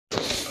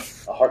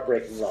a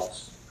heartbreaking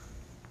loss.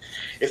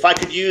 If I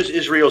could use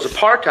Israel's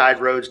apartheid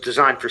roads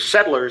designed for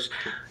settlers,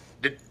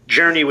 the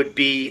journey would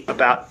be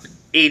about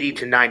 80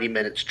 to 90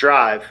 minutes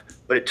drive,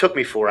 but it took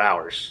me 4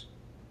 hours.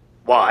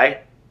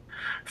 Why?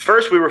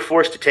 First, we were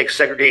forced to take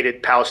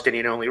segregated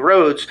Palestinian-only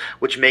roads,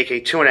 which make a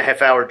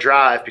 2.5-hour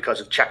drive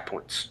because of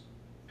checkpoints.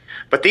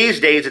 But these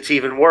days, it's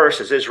even worse,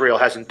 as Israel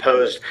has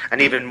imposed an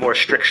even more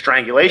strict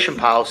strangulation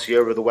policy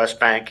over the West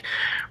Bank,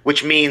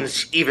 which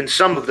means even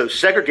some of those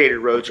segregated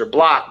roads are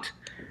blocked,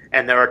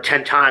 and there are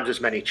 10 times as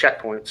many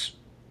checkpoints.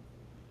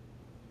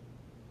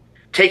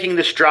 Taking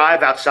this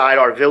drive outside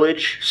our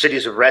village,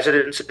 cities of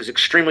residence, is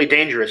extremely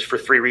dangerous for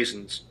 3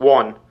 reasons.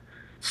 1,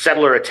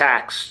 settler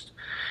attacks.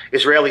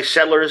 Israeli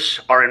settlers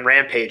are in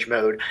rampage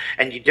mode,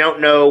 and you don't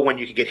know when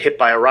you could get hit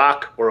by a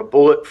rock or a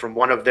bullet from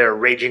one of their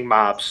raging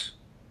mobs.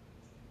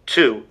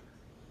 2,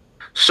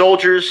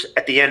 soldiers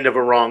at the end of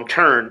a wrong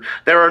turn.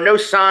 There are no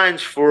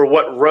signs for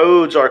what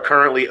roads are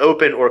currently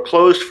open or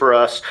closed for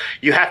us.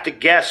 You have to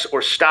guess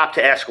or stop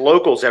to ask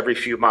locals every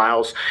few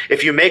miles.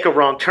 If you make a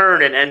wrong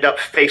turn and end up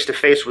face to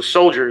face with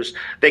soldiers,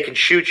 they can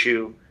shoot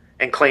you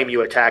and claim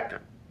you attacked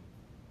them.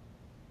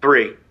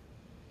 3,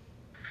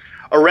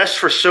 arrests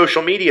for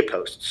social media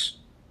posts.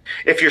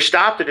 If you're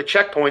stopped at a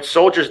checkpoint,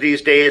 soldiers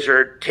these days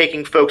are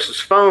taking folks'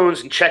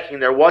 phones and checking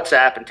their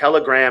WhatsApp and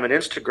Telegram and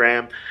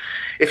Instagram.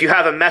 If you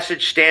have a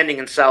message standing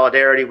in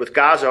solidarity with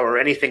Gaza or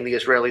anything the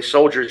Israeli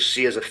soldiers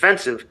see as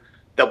offensive,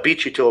 they'll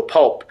beat you to a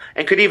pulp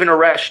and could even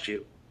arrest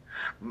you.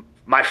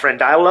 My friend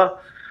Vanella,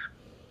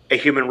 a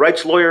human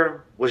rights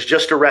lawyer, was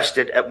just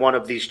arrested at one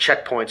of these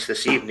checkpoints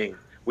this evening.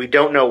 We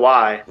don't know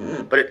why,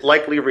 but it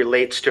likely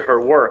relates to her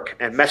work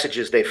and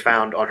messages they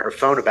found on her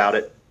phone about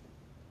it.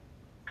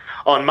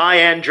 On my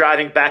end,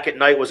 driving back at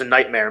night was a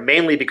nightmare,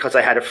 mainly because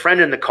I had a friend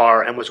in the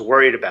car and was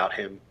worried about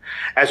him.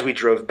 As we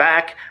drove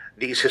back,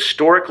 these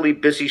historically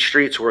busy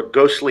streets were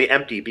ghostly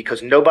empty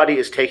because nobody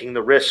is taking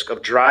the risk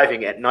of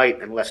driving at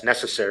night unless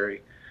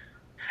necessary.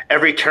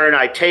 Every turn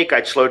I'd take,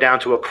 I'd slow down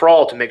to a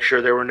crawl to make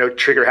sure there were no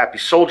trigger-happy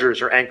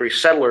soldiers or angry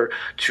settler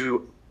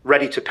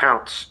ready to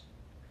pounce.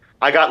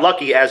 I got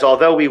lucky, as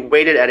although we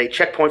waited at a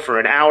checkpoint for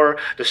an hour,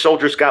 the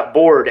soldiers got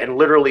bored and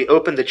literally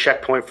opened the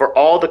checkpoint for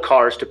all the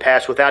cars to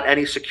pass without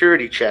any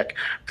security check,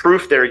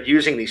 proof they're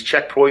using these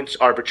checkpoints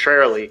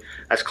arbitrarily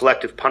as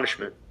collective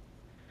punishment.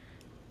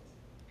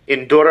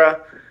 In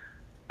Dura,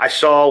 I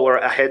saw where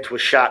Ahed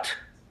was shot.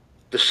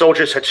 The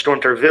soldiers had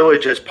stormed her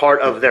village as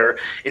part of their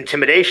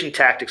intimidation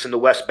tactics in the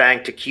West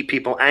Bank to keep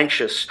people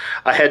anxious.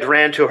 Ahed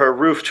ran to her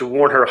roof to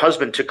warn her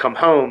husband to come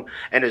home.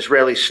 An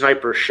Israeli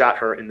sniper shot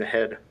her in the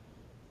head.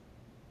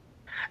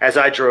 As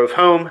I drove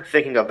home,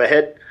 thinking of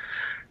Ahed,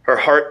 her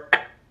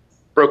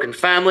heart-broken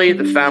family,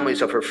 the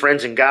families of her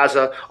friends in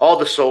Gaza, all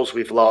the souls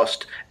we've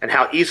lost, and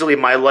how easily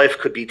my life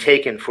could be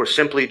taken for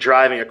simply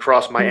driving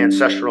across my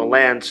ancestral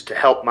lands to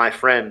help my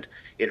friend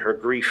in her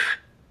grief.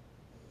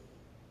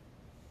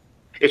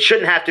 It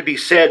shouldn't have to be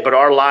said, but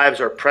our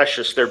lives are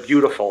precious. They're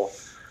beautiful.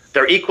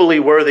 They're equally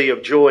worthy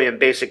of joy and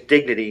basic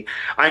dignity.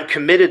 I'm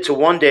committed to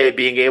one day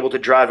being able to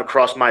drive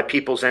across my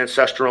people's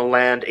ancestral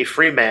land, a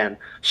free man,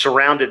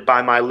 surrounded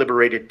by my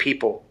liberated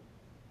people.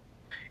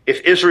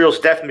 If Israel's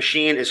death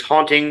machine is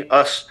haunting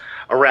us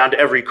around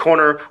every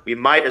corner, we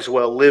might as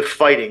well live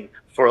fighting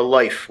for a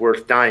life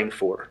worth dying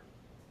for.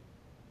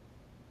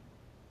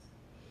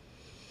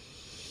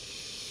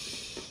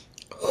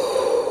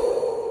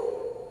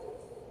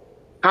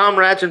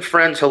 Comrades and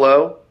friends,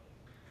 hello.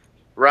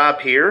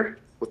 Rob here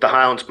with the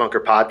Highlands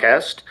Bunker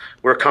podcast.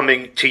 We're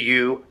coming to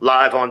you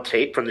live on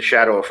tape from the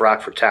shadow of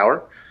Rockford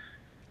Tower.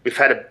 We've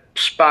had a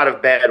spot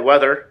of bad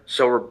weather,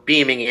 so we're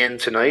beaming in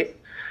tonight.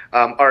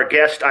 Our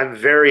guest, I'm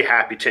very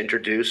happy to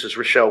introduce, is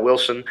Rachelle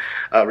Wilson.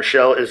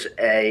 Rachelle is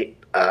a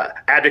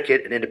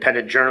advocate and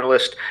independent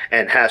journalist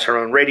and has her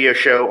own radio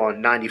show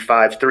on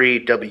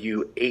 95.3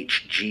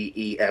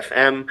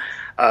 WHGE-FM.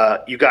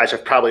 You guys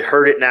have probably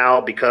heard it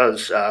now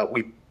because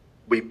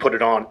we put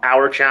it on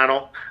our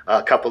channel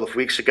a couple of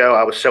weeks ago.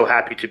 I was so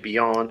happy to be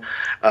on.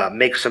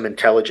 Make Some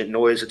Intelligent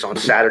Noise. It's on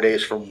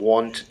Saturdays from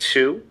 1 to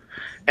 2.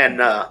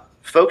 And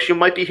folks, you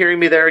might be hearing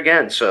me there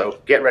again, so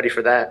get ready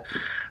for that.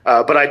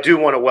 But I do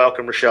want to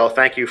welcome Rachelle.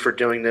 Thank you for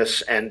doing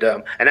this. And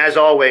as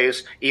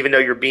always, even though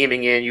you're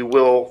beaming in, you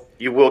will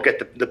get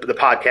the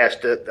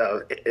podcast,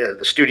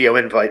 the studio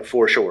invite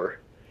for sure.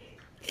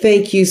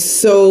 Thank you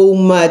so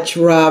much,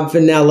 Rob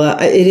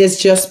Vanella. It has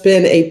just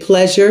been a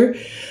pleasure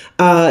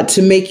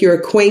to make your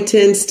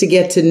acquaintance, to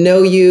get to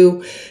know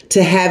you,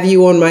 to have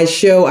you on my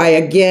show.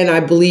 I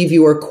believe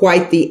you are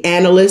quite the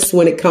analyst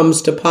when it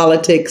comes to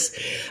politics.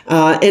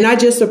 And I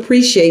just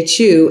appreciate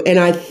you. And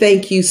I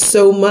thank you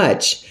so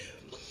much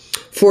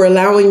for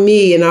allowing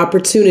me an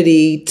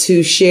opportunity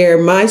to share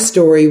my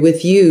story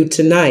with you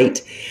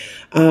tonight.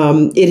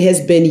 It has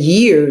been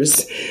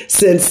years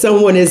since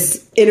someone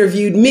has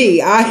interviewed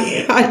me.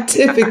 I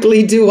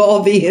typically do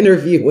all the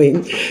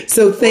interviewing.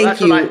 So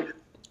thank you.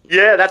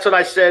 Yeah, that's what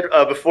I said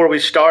before we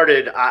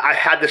started. I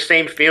had the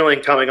same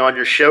feeling coming on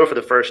your show for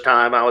the first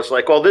time. I was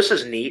like, "Well, this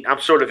is neat. I'm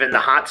sort of in the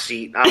hot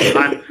seat.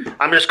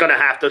 I'm just going to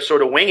have to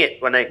sort of wing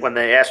it when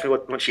they ask me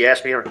when she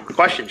asked me her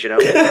questions, you know."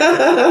 And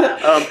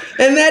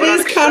that But I'm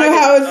is kind of excited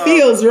how it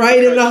feels,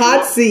 right? In because the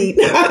hot seat.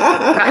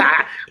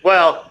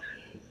 well,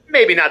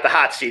 maybe not the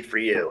hot seat for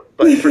you,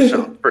 but for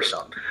some, for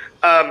some.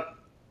 Um,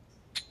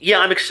 yeah,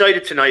 I'm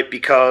excited tonight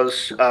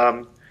because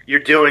you're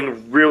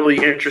doing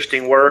really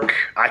interesting work.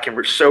 I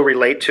can so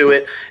relate to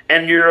it,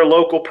 and you're a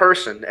local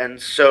person,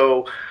 and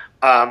so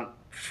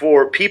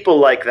for people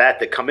like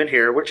that come in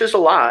here, which is a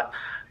lot,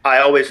 I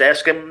always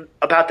ask them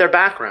about their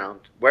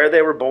background, where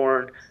they were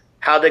born,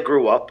 how they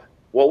grew up,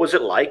 what was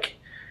it like,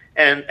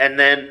 and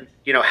then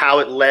how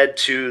it led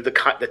to the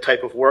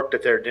type of work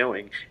that they're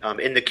doing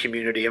in the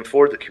community and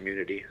for the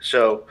community.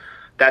 So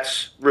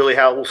that's really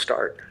how it will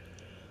start.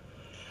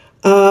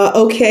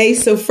 Okay,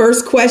 so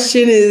first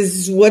question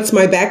is, what's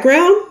my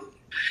background?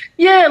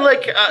 Yeah,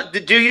 like,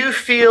 do you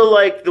feel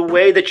like the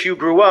way that you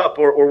grew up,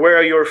 or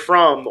where you're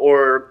from,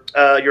 or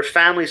your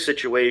family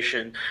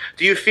situation,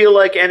 do you feel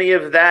like any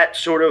of that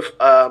sort of,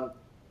 how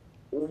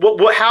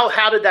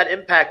did that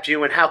impact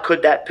you, and how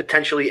could that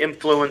potentially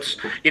influence,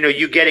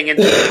 you getting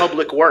into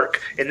public work,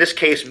 in this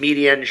case,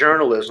 media and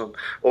journalism,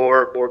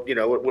 or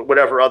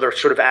whatever other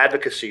sort of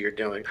advocacy you're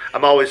doing?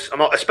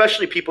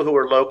 Especially people who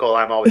are local,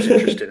 I'm always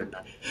interested in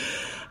that.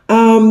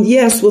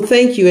 Yes, well,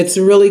 thank you. It's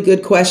a really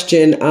good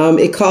question.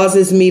 It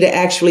causes me to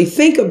actually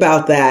think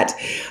about that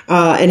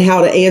and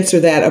how to answer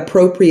that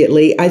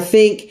appropriately. I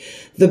think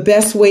the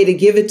best way to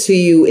give it to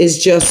you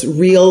is just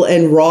real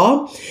and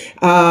raw.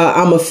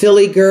 I'm a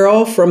Philly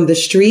girl from the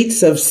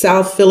streets of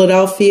South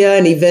Philadelphia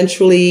and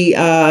eventually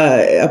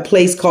a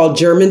place called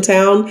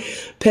Germantown,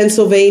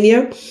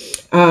 Pennsylvania.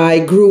 I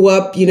grew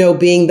up,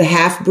 being the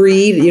half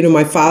breed.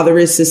 My father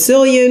is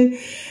Sicilian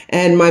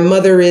and my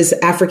mother is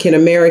African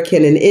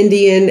American and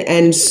Indian.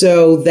 And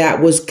so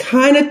that was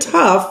kind of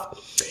tough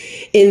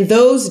in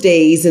those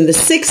days in the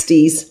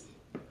 60s,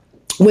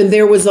 when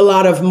there was a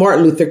lot of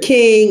Martin Luther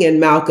King and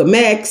Malcolm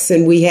X,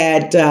 and we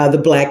had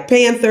the Black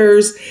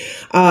Panthers.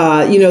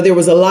 There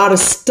was a lot of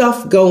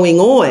stuff going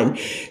on.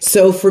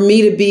 So for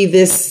me to be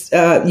this,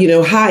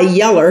 high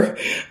yeller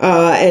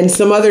and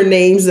some other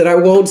names that I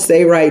won't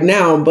say right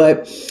now,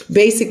 but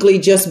basically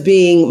just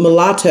being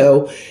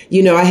mulatto,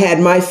 I had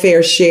my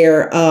fair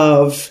share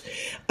of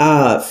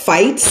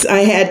fights. I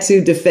had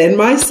to defend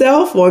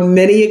myself on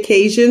many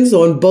occasions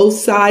on both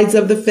sides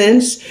of the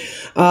fence.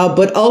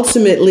 But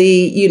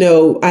ultimately,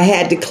 I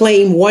had to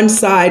claim one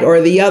side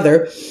or the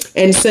other.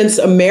 And since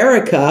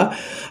America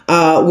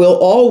will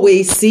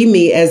always see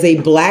me as a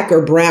black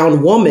or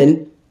brown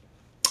woman,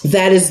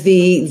 that is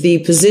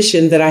the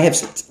position that I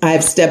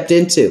have stepped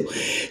into.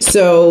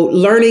 So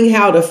learning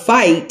how to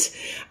fight,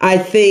 I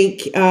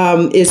think,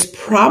 is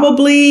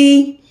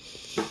probably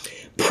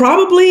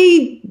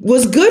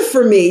was good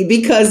for me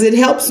because it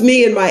helps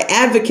me in my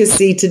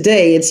advocacy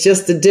today. It's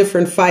just a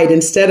different fight.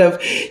 Instead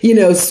of,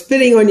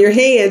 spitting on your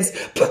hands,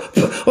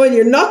 on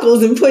your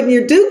knuckles and putting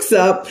your dukes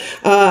up,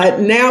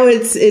 now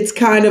it's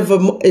kind of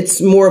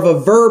it's more of a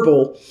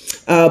verbal,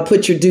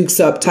 put your dukes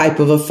up type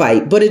of a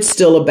fight, but it's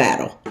still a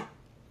battle.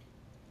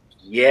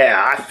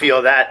 Yeah, I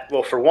feel that.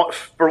 Well, for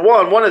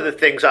one of the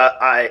things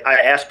I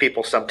ask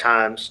people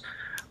sometimes,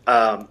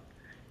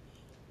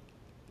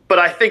 but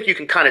I think you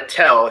can kind of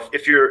tell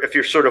if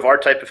you're sort of our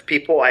type of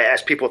people. I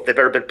ask people if they've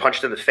ever been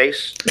punched in the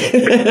face,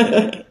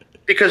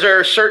 because there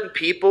are certain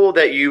people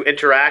that you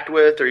interact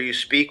with or you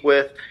speak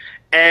with,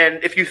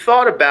 and if you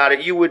thought about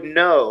it, you would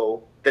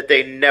know that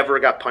they never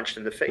got punched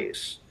in the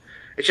face.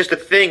 It's just a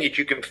thing that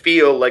you can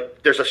feel,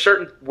 like there's a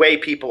certain way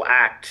people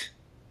act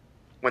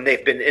when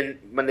they've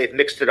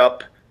mixed it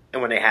up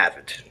and when they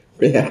haven't.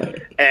 Yeah.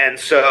 And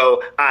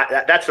so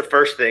that's the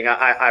first thing.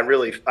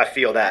 I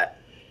feel that.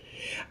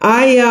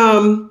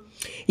 I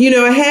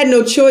had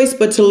no choice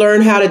but to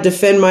learn how to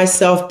defend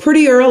myself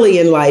pretty early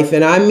in life.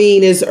 And I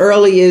mean, as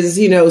early as,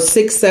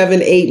 6,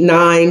 7, 8,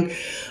 9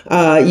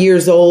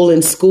 years old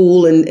in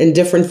school and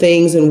different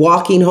things, and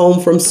walking home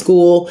from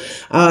school.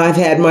 I've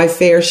had my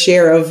fair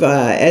share of,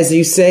 as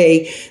you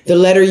say, the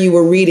letter you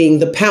were reading,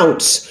 the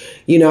pounce.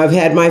 I've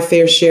had my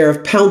fair share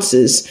of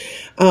pounces.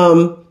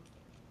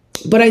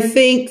 But I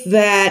think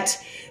that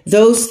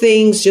those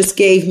things just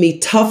gave me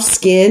tough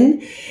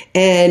skin,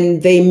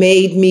 and they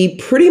made me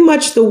pretty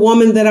much the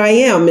woman that I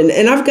am.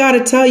 And I've got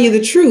to tell you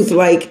the truth.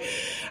 Like,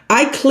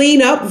 I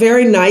clean up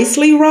very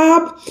nicely,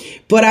 Rob,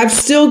 but I've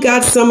still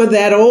got some of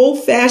that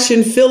old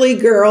fashioned Philly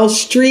girl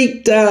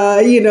street,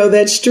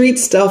 that street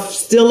stuff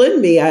still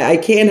in me. I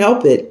can't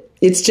help it.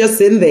 It's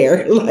just in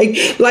there. Like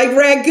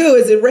ragu.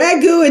 Is it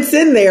ragu? It's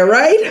in there,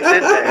 right? It's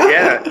in there,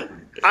 yeah.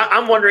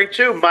 I'm wondering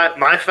too.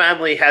 My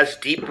family has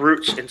deep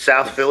roots in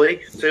South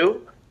Philly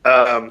too.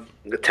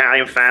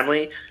 Italian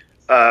family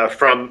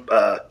from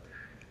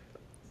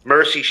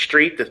Mercy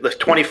Street, the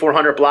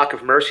 2400 block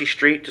of Mercy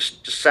Street,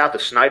 just south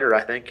of Snyder,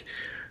 I think.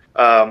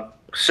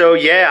 So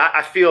yeah,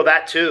 I feel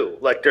that too.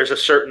 Like there's a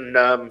certain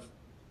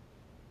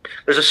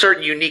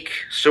unique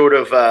sort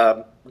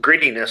of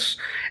greediness.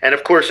 And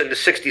of course, in the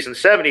 60s and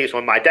 70s,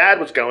 when my dad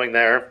was going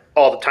there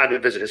all the time to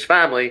visit his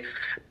family,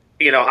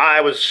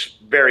 I was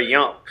very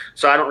young,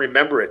 so I don't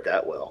remember it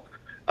that well.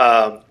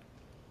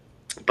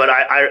 But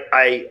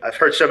I've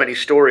heard so many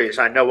stories.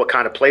 I know what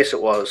kind of place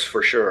it was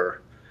for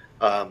sure.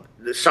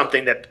 It's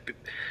something that,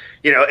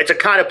 it's a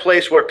kind of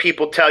place where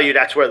people tell you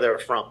that's where they're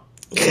from.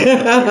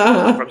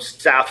 I'm from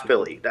South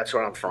Philly. That's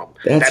where I'm from.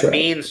 That right.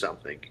 Means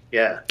something.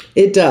 Yeah.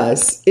 It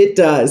does. It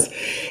does.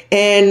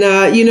 And,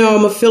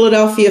 I'm a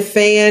Philadelphia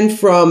fan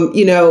from,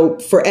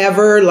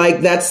 forever.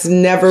 Like that's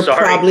never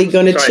probably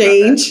going to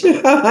change.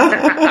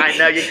 I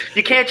know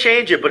you can't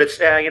change it, but it's,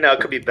 it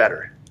could be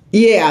better.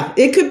 Yeah,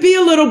 it could be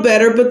a little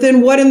better, but then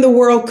what in the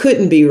world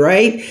couldn't be,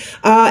 right?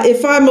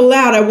 If I'm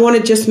allowed, I want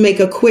to just make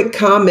a quick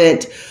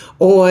comment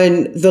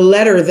on the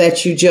letter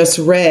that you just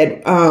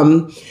read.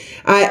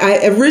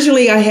 I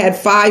originally I had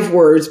 5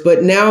 words,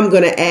 but now I'm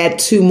going to add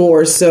 2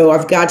 more. So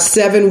I've got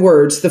 7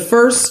 words. The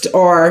first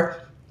are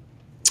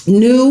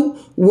New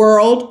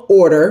World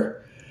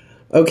Order,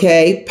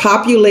 okay,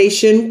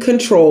 population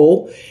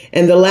control,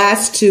 and the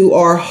last 2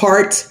 are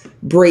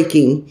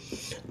heartbreaking.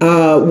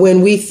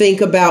 When we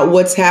think about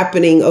what's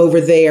happening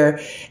over there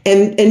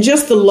and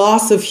just the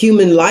loss of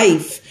human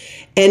life.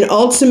 And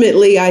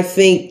ultimately, I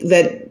think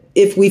that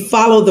if we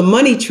follow the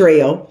money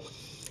trail,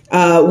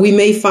 we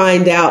may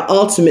find out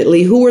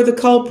ultimately who are the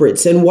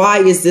culprits and why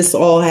is this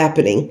all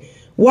happening?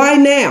 Why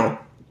now?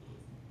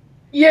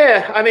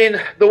 Yeah, I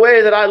mean, the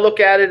way that I look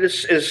at it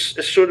is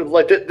sort of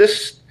like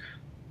this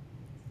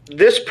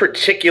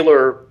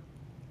particular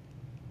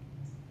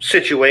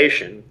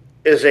situation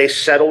is a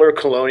settler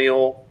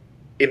colonial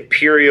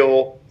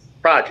imperial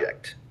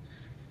project.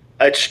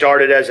 It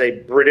started as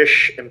a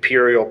British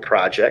imperial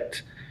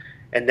project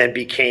and then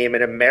became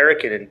an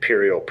American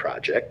imperial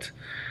project.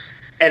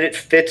 And it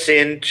fits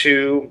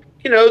into,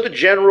 the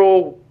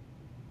general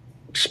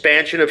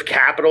expansion of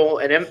capital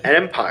and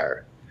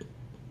empire.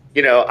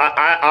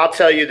 I'll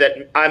tell you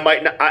that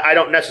I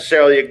don't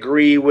necessarily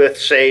agree with,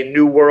 say,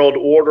 New World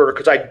Order,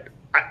 because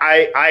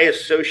I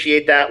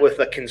associate that with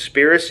a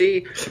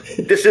conspiracy.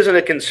 This isn't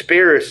a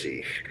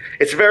conspiracy.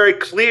 It's very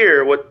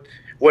clear what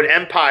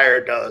empire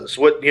does,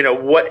 what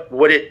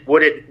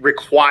it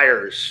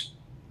requires,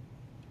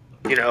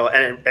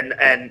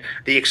 and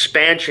the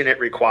expansion it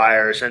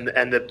requires, and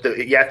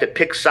you have to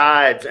pick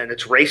sides, and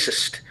it's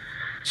racist.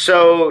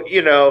 So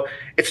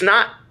it's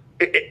not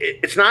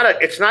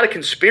a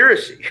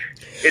conspiracy.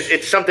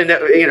 It's something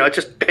that it's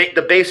just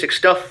the basic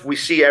stuff we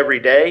see every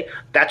day.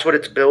 That's what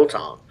it's built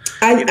on.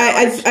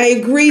 I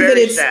agree that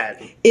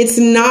it's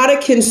not a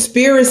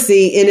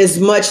conspiracy in as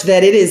much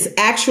that it is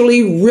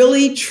actually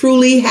really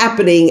truly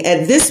happening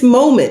at this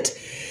moment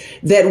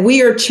that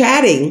we are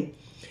chatting.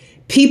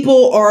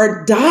 People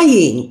are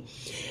dying.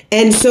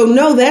 And so,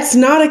 no, that's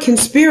not a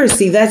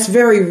conspiracy. That's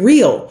very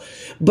real.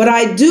 But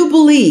I do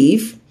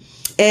believe,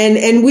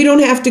 and we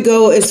don't have to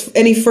go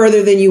any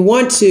further than you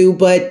want to,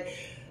 but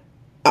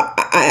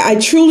I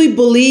truly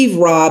believe,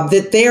 Rob,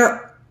 that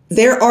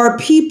there are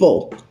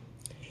people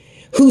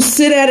who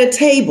sit at a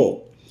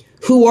table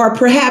who are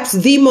perhaps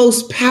the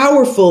most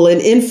powerful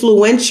and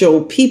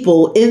influential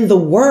people in the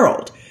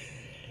world.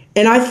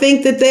 And I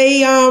think that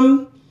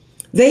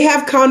they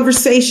have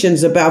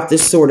conversations about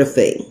this sort of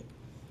thing.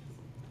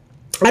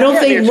 I don't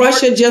think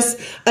Russia just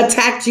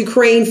attacked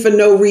Ukraine for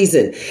no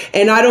reason.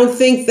 And I don't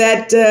think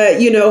that,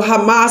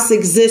 Hamas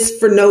exists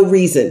for no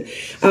reason.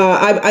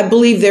 I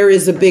believe there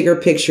is a bigger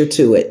picture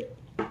to it.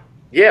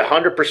 Yeah,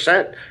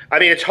 100%. I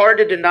mean, it's hard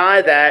to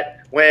deny that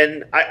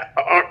when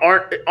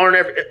aren't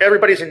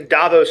everybody's in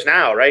Davos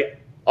now, right?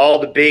 All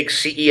the big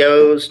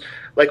CEOs.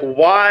 Like,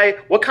 why?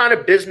 What kind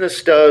of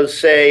business does,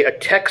 say, a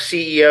tech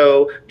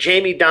CEO,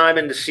 Jamie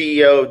Dimon, the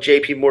CEO of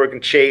J.P.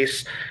 Morgan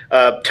Chase,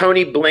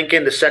 Tony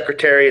Blinken, the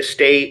Secretary of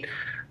State,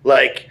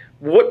 like,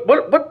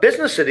 what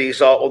business do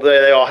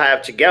they all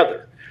have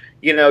together?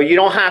 You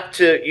don't have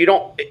to.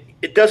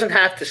 It doesn't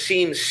have to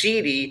seem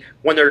seedy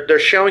when they're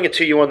showing it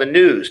to you on the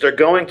news. They're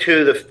going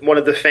to one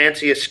of the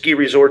fanciest ski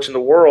resorts in the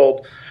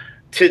world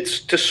to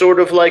sort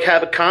of like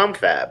have a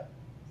confab.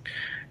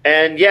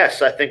 And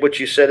yes, I think what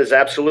you said is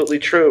absolutely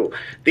true.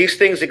 These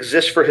things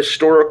exist for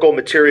historical,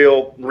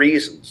 material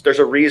reasons. There's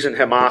a reason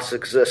Hamas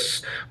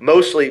exists,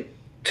 mostly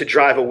to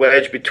drive a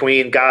wedge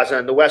between Gaza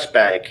and the West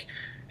Bank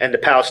and the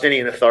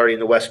Palestinian Authority in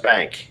the West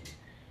Bank.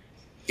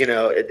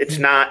 It's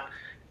not,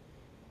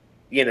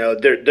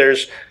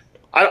 there's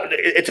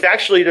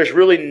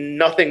really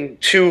nothing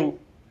to,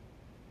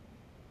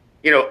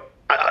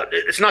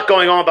 it's not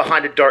going on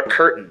behind a dark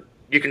curtain.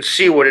 You can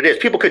see what it is.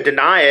 People could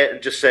deny it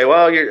and just say,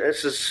 well,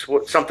 this is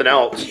something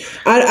else.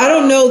 I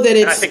don't know that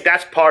it's... I think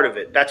that's part of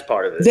it.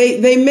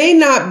 They may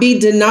not be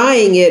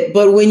denying it,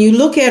 but when you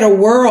look at a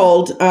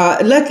world,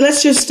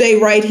 let's just stay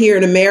right here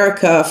in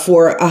America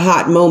for a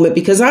hot moment,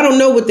 because I don't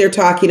know what they're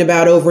talking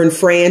about over in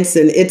France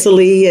and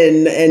Italy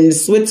and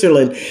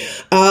Switzerland.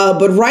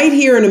 But right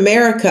here in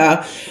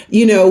America,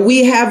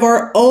 we have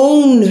a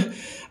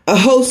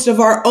host of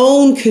our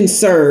own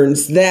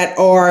concerns that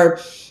are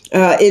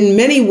in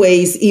many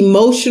ways,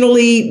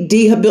 emotionally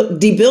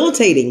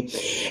debilitating.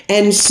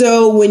 And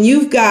so when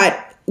you've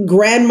got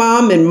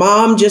grandmom and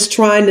mom just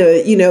trying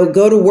to,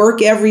 go to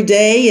work every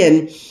day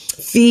and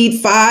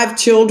feed 5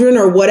 children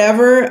or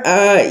whatever,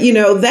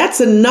 that's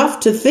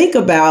enough to think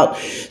about.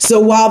 So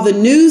while the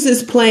news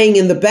is playing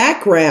in the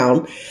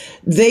background,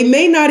 they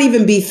may not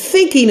even be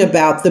thinking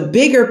about the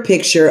bigger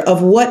picture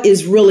of what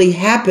is really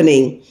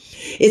happening.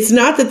 It's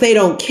not that they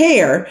don't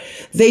care.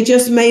 They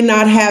just may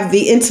not have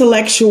the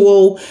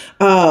intellectual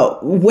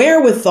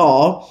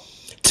wherewithal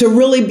to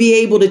really be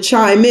able to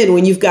chime in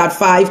when you've got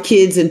 5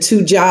 kids and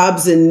 2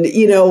 jobs and,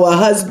 a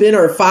husband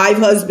or 5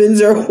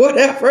 husbands or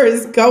whatever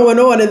is going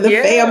on in the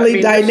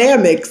family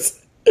dynamics.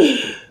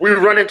 We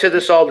run into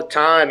this all the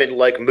time in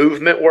like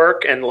movement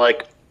work and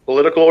like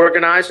political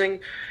organizing.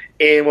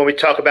 And when we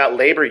talk about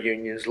labor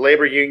unions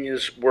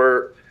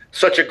were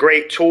such a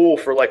great tool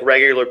for like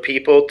regular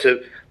people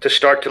to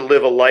start to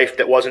live a life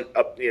that wasn't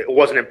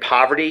in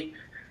poverty,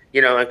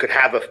 and could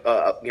have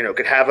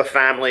a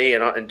family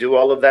and do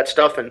all of that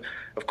stuff. And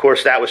of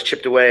course, that was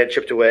chipped away at.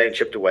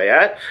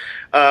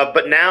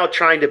 But now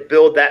trying to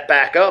build that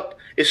back up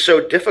is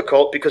so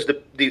difficult because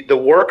the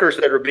workers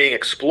that are being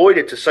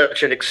exploited to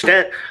such an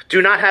extent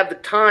do not have the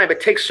time.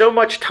 It takes so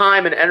much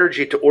time and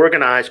energy to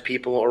organize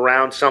people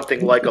around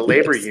something like a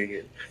labor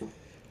union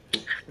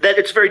that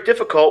it's very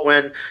difficult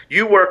when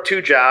you work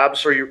 2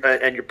 jobs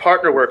and your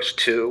partner works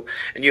 2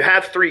 and you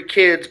have 3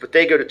 kids, but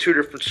they go to 2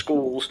 different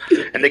schools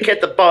and they get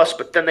the bus,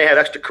 but then they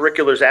have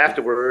extracurriculars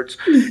afterwards.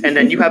 And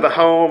then you have a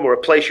home or a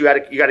place you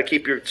got to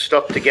keep your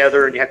stuff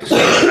together and you have to see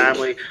your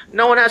family.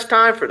 No one has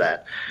time for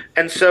that.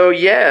 And so,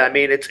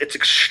 it's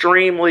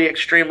extremely,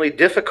 extremely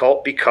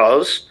difficult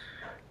because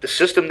the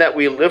system that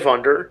we live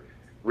under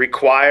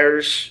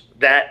requires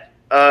that,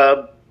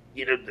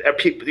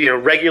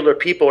 regular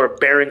people are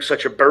bearing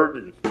such a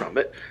burden from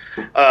it.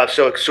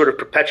 So it sort of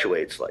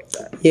perpetuates like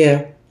that.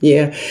 Yeah.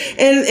 Yeah.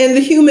 And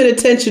the human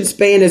attention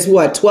span is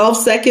what, 12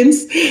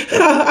 seconds?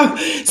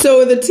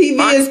 So the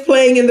TV is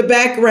playing in the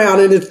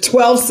background and it's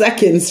 12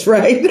 seconds,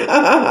 right?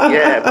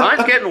 Yeah,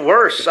 mine's getting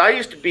worse. I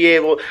used to be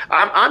able,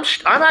 I'm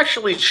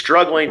actually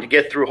struggling to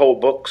get through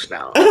whole books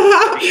now.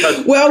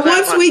 Well,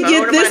 once we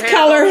get this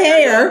color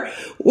hair,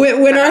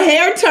 when our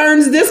hair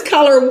turns this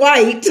color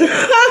white,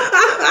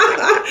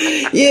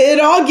 it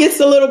all gets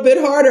a little bit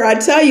harder. I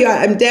tell you,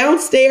 I'm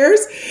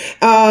downstairs,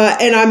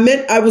 and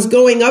I was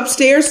going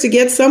upstairs to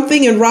get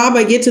something, and Rob,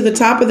 I get to the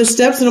top of the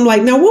steps and I'm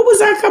like, now what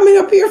was I coming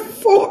up here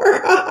for?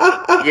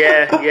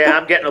 yeah,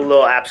 I'm getting a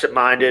little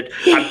absent-minded.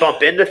 I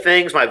bump into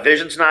things. My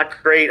vision's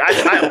not great.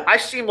 I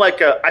seem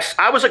like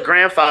I was a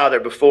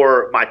grandfather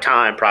before my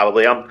time,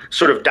 probably. I'm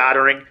sort of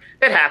doddering.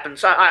 It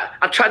happens.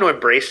 I'm trying to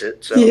embrace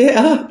it. So.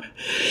 Yeah.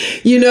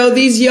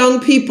 These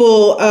young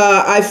people,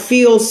 I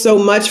feel so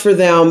much for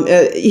them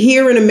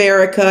here in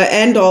America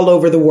and all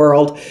over the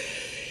world.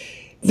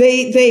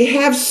 They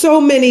have so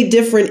many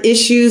different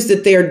issues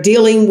that they're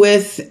dealing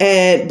with,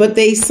 but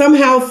they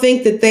somehow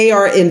think that they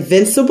are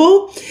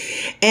invincible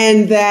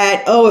and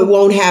that, it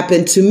won't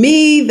happen to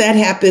me. That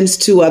happens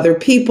to other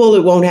people.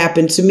 It won't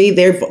happen to me.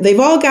 They've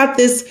all got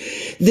this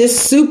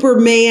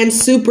Superman,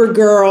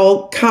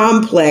 Supergirl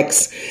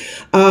complex.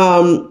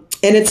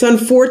 And it's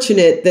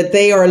unfortunate that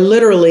they are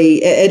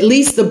literally, at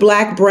least the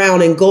black,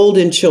 brown, and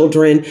golden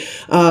children,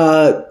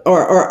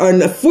 are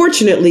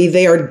unfortunately,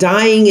 they are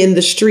dying in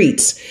the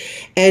streets.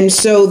 And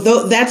so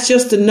that's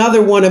just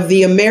another one of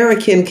the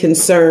American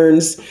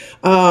concerns.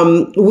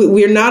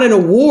 We're not in a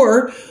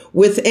war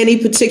with any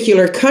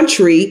particular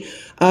country,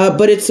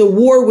 but it's a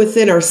war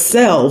within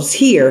ourselves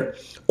here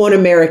on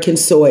American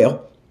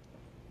soil.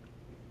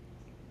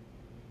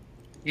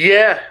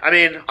 Yeah,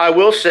 I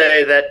will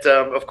say that,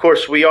 of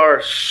course, we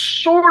are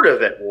sort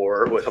of at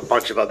war with a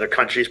bunch of other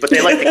countries, but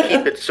they like to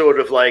keep it sort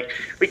of like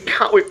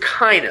we're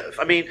kind of.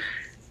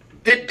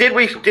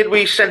 Did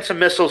we send some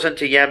missiles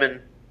into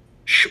Yemen?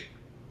 Sure.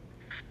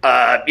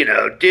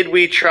 Did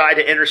we try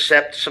to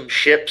intercept some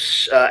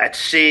ships at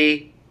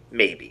sea?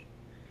 Maybe.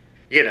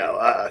 Who's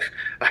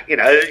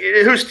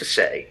to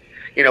say?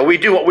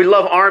 We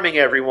love arming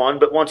everyone,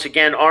 but once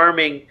again,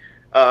 arming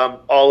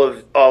all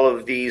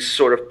of these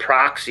sort of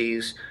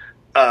proxies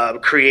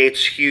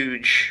creates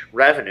huge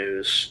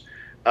revenues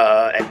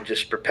and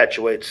just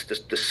perpetuates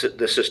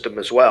the system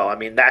as well.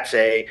 That's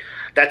a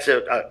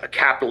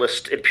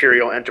capitalist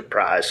imperial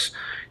enterprise.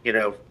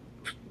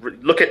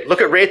 Look at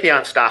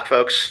Raytheon stock,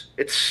 folks.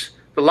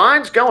 The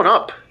line's going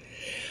up.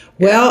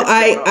 Well,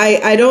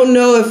 I don't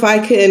know if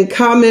I can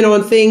comment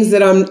on things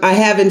that I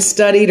haven't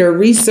studied or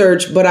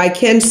researched, but I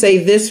can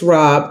say this,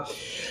 Rob.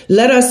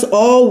 Let us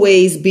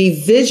always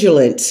be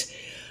vigilant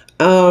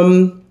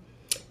in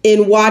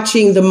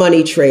watching the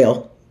money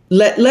trail.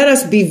 Let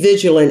us be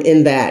vigilant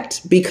in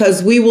that,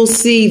 because we will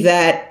see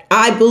that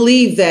I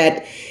believe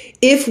that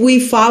if we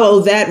follow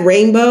that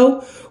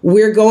rainbow,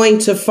 we're going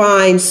to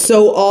find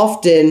so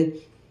often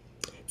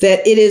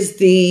that it is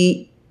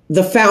the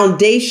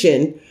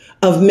foundation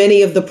of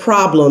many of the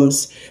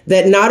problems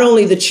that not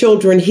only the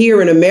children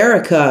here in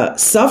America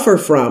suffer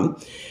from,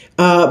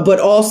 but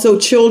also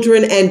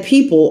children and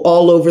people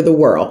all over the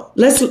world.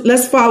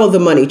 Let's follow the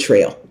money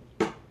trail.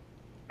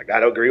 I got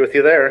to agree with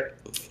you there.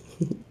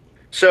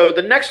 So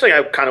the next thing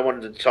I kind of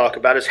wanted to talk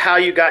about is how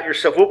you got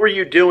yourself. What were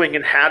you doing,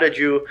 and how did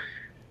you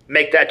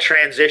make that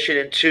transition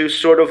into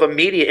sort of a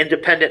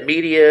independent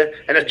media,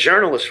 and a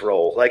journalist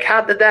role? Like,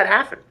 how did that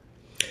happen?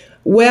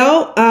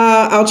 Well,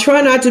 I'll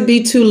try not to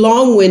be too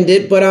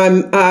long-winded, but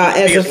I'm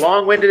as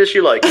long-winded as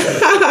you like.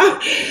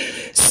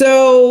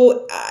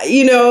 So,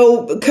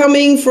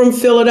 coming from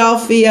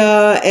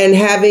Philadelphia and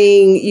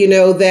having,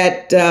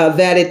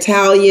 that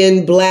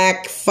Italian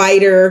black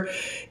fighter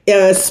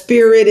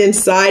spirit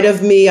inside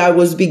of me, I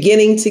was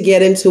beginning to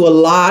get into a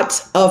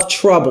lot of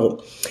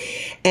trouble.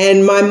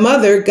 And my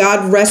mother,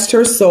 God rest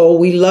her soul,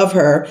 we love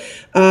her.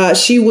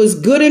 She was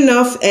good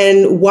enough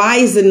and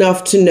wise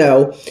enough to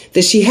know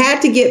that she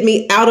had to get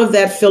me out of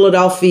that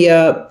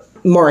Philadelphia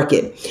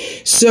market.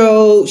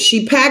 So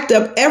she packed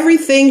up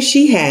everything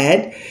she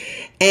had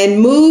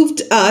and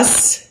moved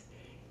us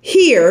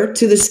here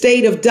to the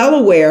state of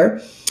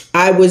Delaware.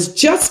 I was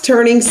just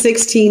turning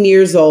 16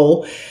 years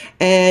old.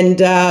 And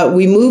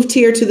we moved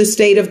here to the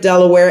state of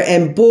Delaware,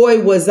 and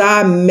boy, was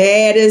I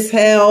mad as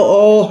hell.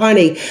 Oh,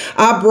 honey,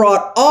 I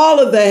brought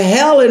all of the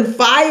hell and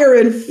fire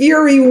and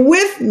fury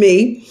with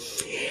me,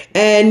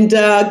 and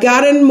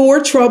got in more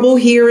trouble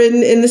here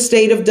in the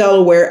state of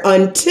Delaware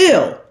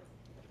until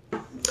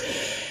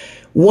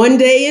one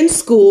day in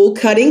school,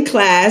 cutting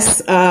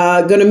class,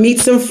 going to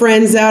meet some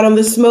friends out on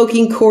the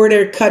smoking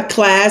corridor, cut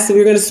class, and we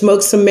were going to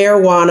smoke some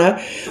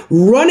marijuana.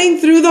 Running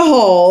through the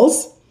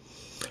halls,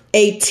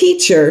 a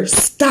teacher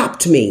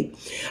stopped me.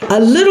 A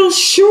little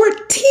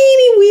short,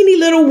 teeny weeny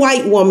little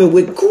white woman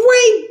with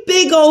great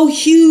big old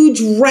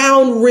huge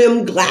round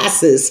rim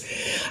glasses.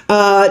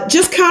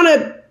 Just kind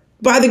of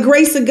by the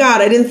grace of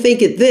God, I didn't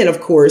think it then,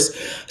 of course.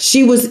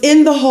 She was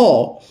in the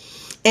hall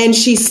and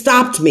she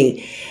stopped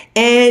me.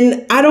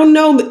 And I don't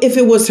know if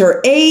it was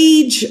her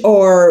age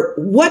or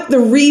what the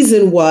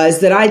reason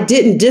was that I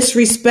didn't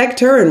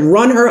disrespect her and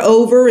run her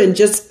over and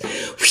just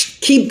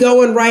keep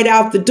going right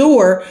out the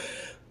door.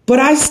 But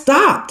I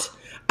stopped.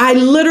 I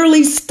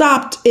literally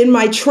stopped in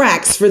my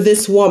tracks for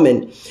this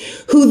woman,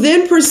 who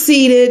then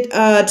proceeded,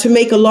 to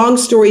make a long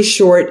story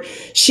short,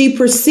 she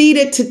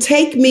proceeded to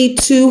take me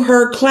to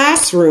her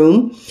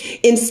classroom.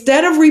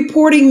 Instead of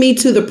reporting me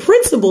to the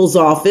principal's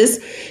office,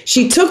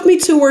 she took me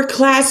to her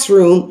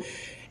classroom.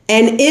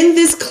 And in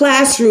this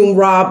classroom,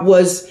 Rob,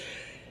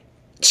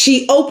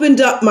 she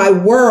opened up my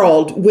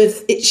world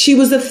she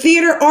was a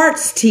theater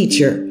arts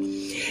teacher.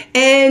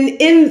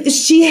 And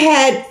she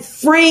had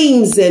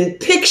frames and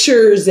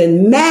pictures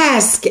and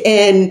masks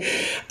and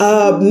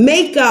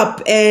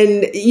makeup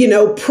and,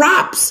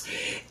 props.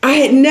 I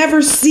had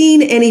never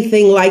seen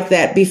anything like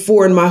that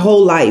before in my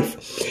whole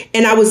life.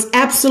 And I was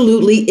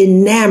absolutely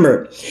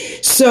enamored.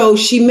 So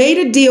she made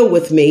a deal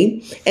with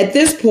me. At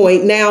this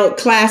point, now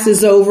class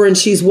is over and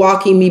she's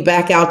walking me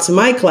back out to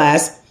my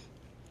class.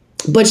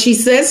 But she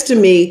says to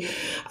me,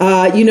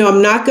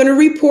 I'm not going to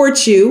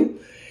report you.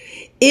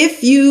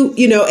 If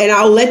and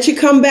I'll let you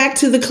come back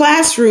to the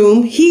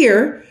classroom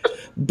here,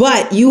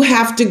 but you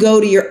have to go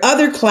to your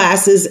other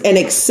classes and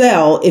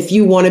excel if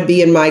you want to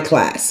be in my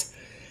class.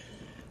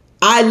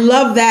 I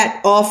love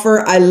that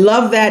offer. I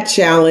love that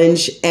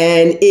challenge.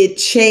 And it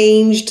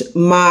changed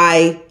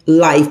my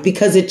life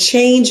because it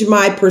changed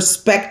my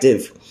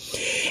perspective.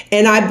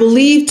 And I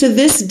believe to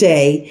this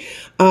day,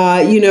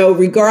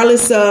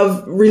 regardless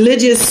of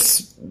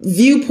religious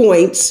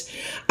viewpoints,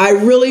 I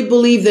really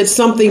believe that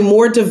something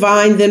more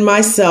divine than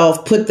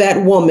myself put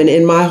that woman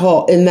in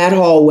that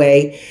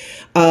hallway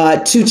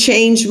to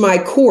change my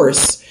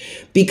course,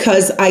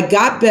 because I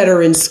got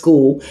better in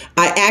school.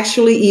 I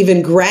actually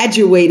even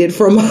graduated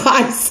from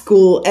high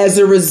school as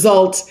a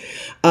result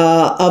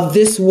of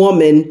this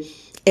woman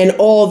and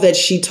all that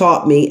she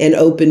taught me and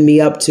opened me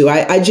up to.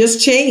 I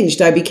just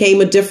changed. I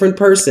became a different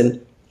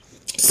person.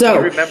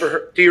 So,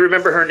 do you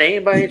remember her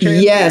name by any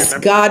chance? Yes,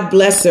 God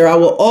bless her. I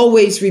will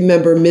always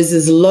remember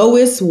Mrs.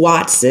 Lois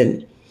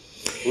Watson.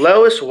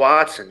 Lois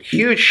Watson,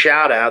 huge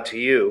shout out to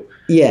you.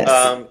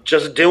 Yes.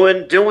 Just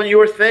doing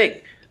your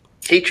thing,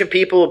 teaching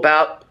people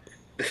about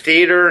the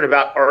theater and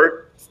about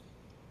art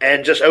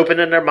and just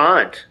opening their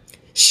mind.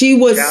 She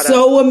was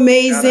so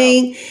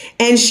amazing,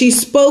 and she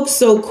spoke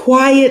so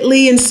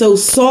quietly and so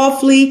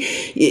softly.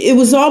 It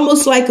was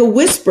almost like a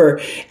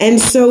whisper.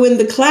 And so in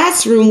the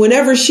classroom,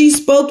 whenever she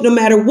spoke, no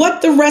matter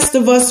what the rest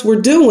of us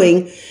were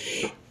doing,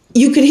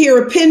 you could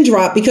hear a pin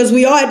drop because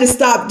we all had to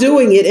stop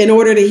doing it in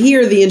order to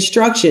hear the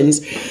instructions.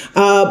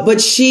 But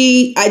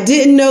I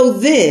didn't know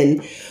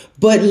then,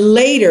 but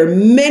later,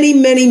 many,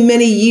 many,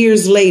 many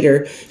years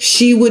later,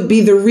 she would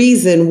be the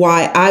reason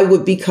why I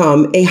would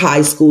become a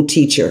high school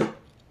teacher.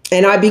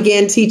 And I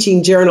began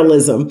teaching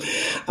journalism,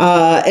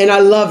 and I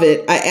love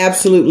it. I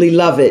absolutely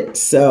love it.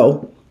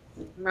 So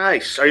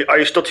Nice. Are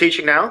you still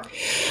teaching now?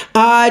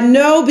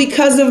 No,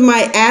 because of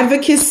my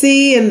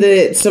advocacy and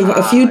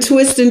a few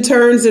twists and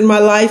turns in my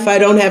life, I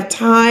don't have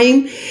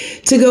time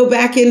to go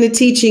back into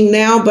teaching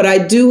now. But I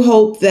do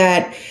hope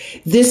that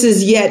this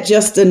is yet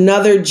just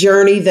another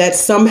journey that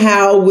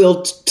somehow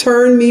will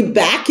turn me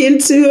back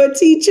into a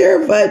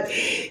teacher. But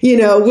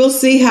we'll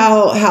see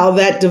how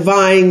that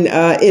divine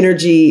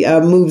energy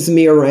moves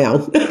me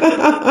around.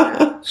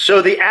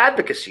 So the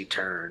advocacy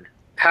turn,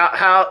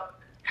 how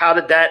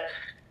did that?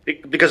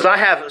 Because I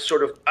have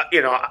sort of,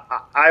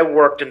 I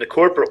worked in the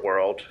corporate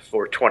world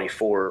for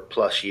 24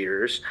 plus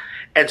years.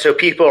 And so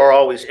people are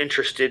always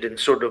interested in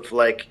sort of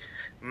like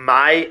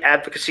my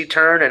advocacy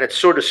turn. And it's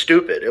sort of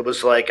stupid. It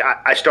was like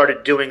I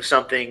started doing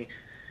something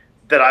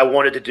that I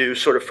wanted to do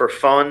sort of for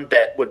fun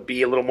that would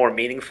be a little more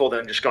meaningful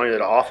than just going to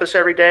the office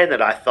every day and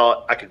that I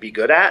thought I could be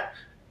good at.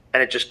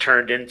 And it just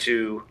turned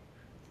into,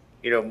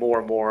 more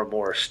and more and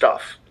more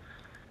stuff.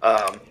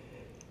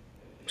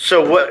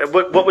 So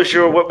what was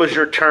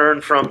your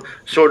turn from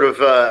sort of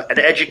an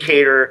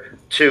educator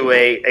to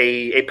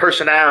a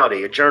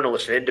personality, a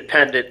journalist, an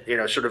independent,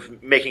 sort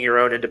of making your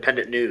own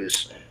independent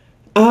news?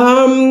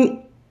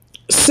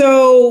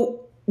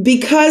 So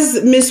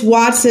because Miss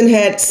Watson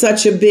had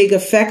such a big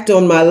effect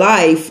on my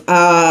life,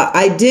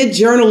 I did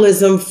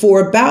journalism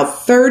for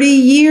about 30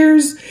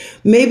 years,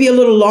 maybe a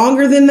little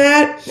longer than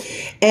that.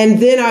 And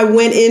then I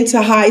went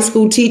into high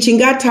school teaching,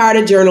 got tired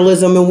of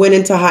journalism and went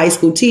into high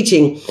school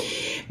teaching.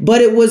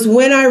 But it was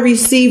when I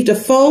received a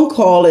phone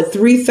call at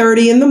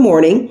 3:30 in the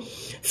morning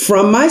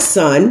from my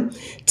son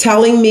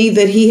telling me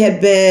that he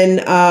had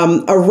been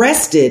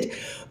arrested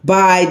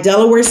by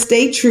Delaware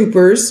State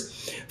troopers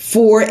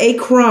for a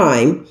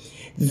crime.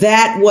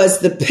 That was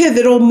the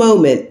pivotal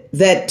moment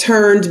that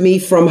turned me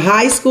from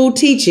high school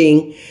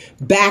teaching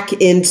back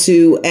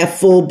into a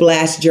full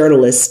blast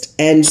journalist.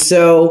 And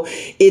so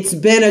it's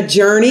been a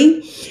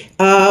journey,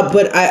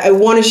 but I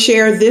want to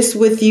share this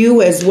with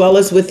you as well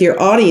as with your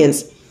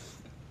audience.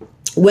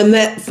 When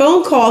that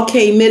phone call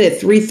came in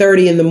at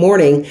 3:30 in the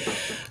morning,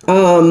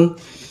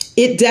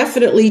 it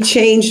definitely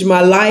changed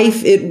my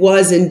life. It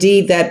was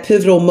indeed that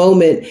pivotal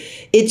moment.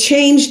 It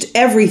changed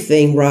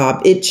everything,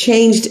 Rob. It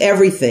changed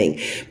everything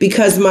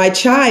because my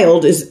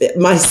son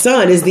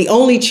is the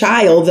only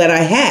child that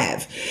I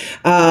have.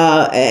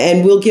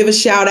 And we'll give a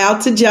shout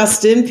out to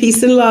Justin.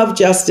 Peace and love,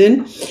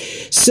 Justin.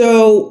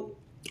 So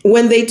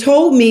when they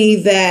told me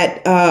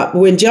that,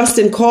 when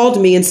Justin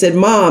called me and said,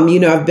 Mom,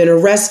 I've been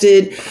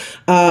arrested.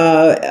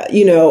 I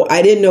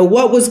didn't know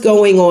what was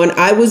going on.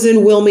 I was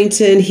in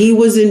Wilmington. He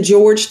was in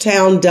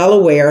Georgetown,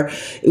 Delaware,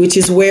 which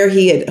is where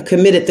he had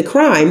committed the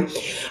crime.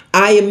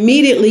 I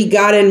immediately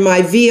got in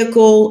my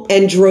vehicle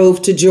and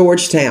drove to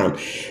Georgetown.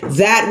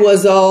 That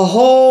was a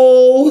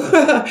whole,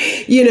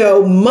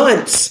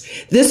 months.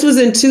 This was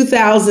in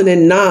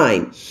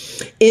 2009.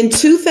 In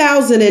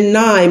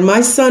 2009,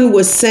 my son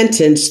was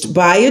sentenced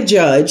by a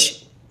judge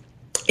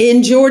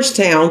in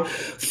Georgetown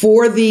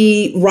for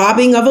the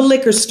robbing of a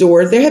liquor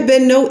store. There had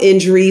been no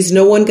injuries.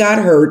 No one got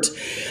hurt.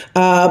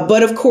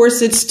 But of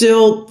course, it's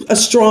still a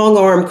strong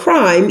arm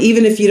crime.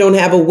 Even if you don't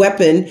have a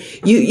weapon,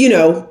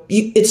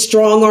 it's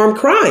strong arm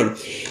crime.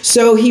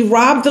 So he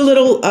robbed the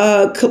little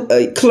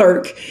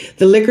clerk,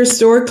 the liquor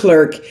store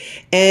clerk,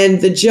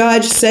 and the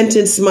judge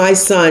sentenced my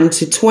son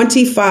to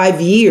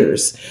 25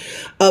 years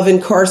of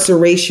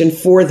incarceration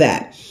for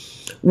that.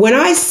 When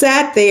I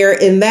sat there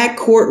in that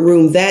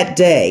courtroom that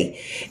day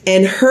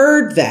and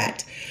heard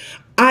that,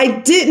 I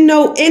didn't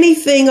know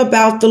anything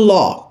about the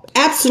law.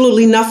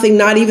 Absolutely nothing,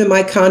 not even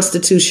my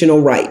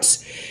constitutional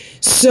rights.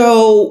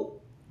 So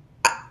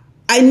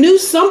I knew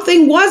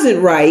something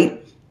wasn't right,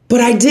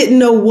 but I didn't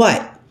know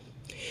what.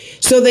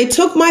 So they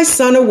took my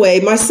son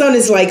away. My son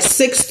is like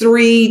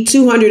 6'3",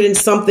 200 and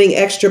something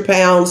extra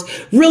pounds,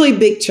 really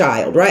big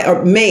child, right?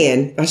 Or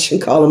man, I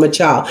shouldn't call him a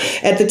child.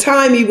 At the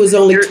time, he was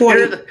only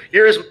 20.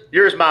 You're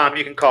his mom.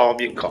 You can call him.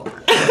 You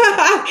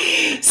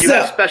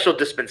have special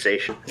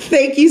dispensation.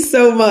 Thank you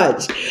so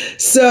much.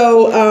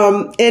 So,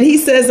 and he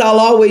says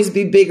I'll always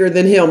be bigger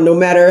than him, no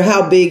matter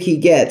how big he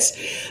gets.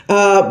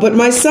 But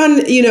my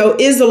son,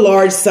 is a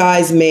large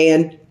size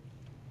man.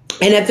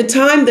 And at the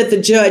time that the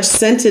judge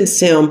sentenced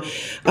him,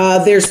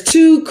 there's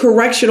two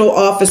correctional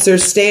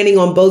officers standing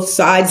on both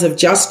sides of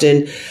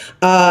Justin.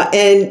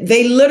 And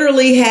they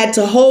literally had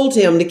to hold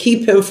him to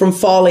keep him from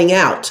falling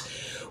out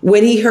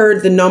when he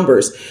heard the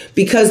numbers,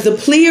 because the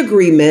plea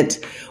agreement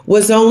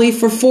was only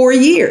for 4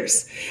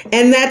 years.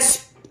 And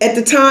that's at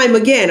the time,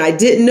 again, I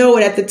didn't know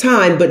it at the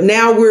time, but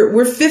now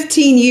we're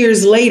 15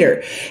 years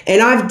later,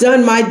 and I've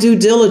done my due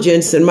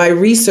diligence and my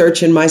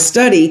research and my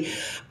study.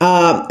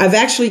 I've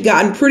actually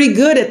gotten pretty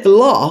good at the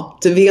law,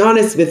 to be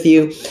honest with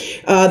you.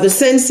 The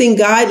sentencing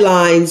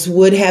guidelines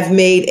would have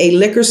made a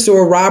liquor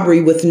store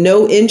robbery with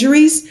no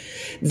injuries.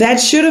 That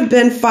should have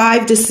been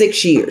 5 to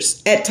 6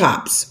 years at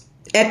tops.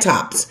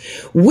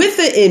 With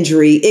the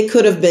injury, it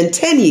could have been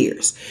 10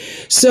 years.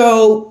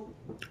 So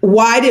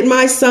why did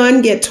my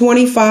son get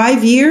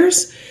 25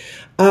 years?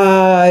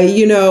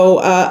 Again,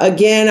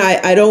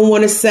 I don't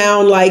want to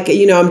sound like,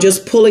 I'm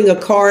just pulling a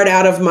card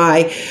out of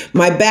my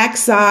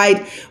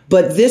backside,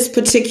 but this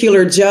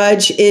particular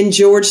judge in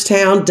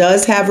Georgetown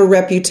does have a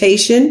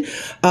reputation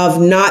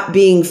of not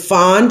being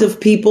fond of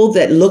people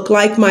that look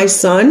like my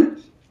son.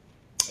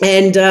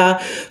 And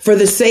for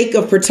the sake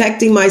of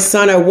protecting my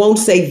son, I won't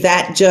say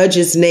that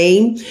judge's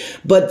name,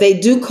 but they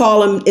do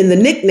call him, in the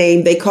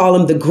nickname, they call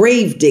him the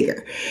grave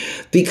digger.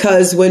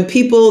 Because when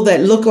people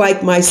that look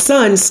like my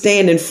son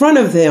stand in front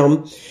of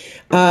them,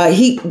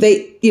 he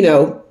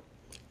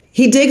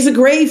digs a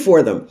grave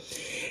for them.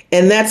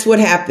 And that's what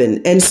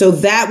happened. And so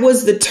that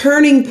was the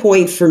turning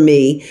point for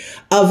me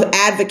of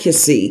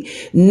advocacy,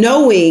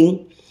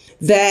 knowing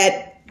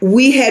that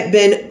we had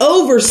been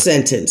over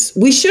sentenced.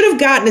 We should have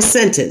gotten a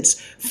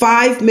sentence,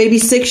 5, maybe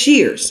 6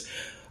 years,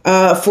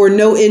 for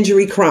no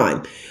injury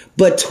crime.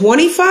 But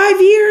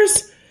 25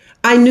 years,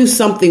 I knew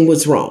something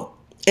was wrong.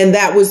 And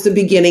that was the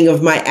beginning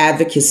of my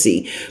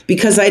advocacy,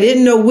 because I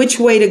didn't know which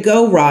way to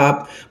go,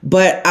 Rob,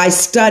 but I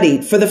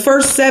studied. For the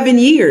first 7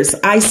 years,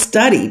 I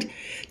studied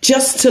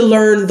just to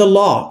learn the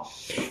law.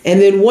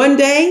 And then one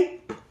day,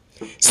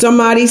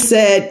 somebody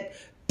said,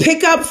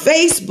 pick up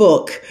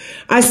Facebook.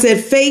 I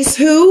said, face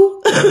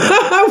who?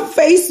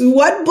 Face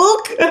what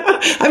book?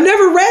 I've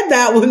never read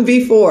that one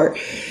before.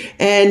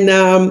 And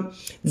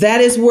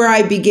that is where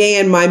I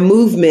began my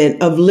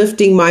movement of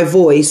lifting my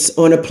voice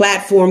on a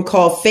platform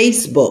called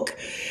Facebook.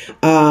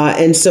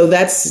 And so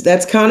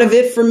that's kind of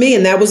it for me.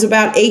 And that was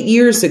about 8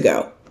 years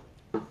ago.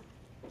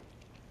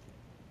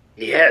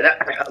 Yeah,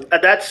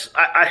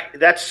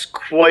 that's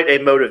quite a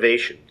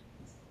motivation.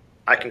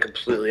 I can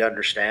completely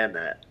understand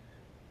that.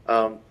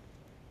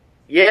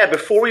 Yeah,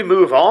 before we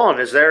move on,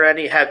 is there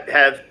any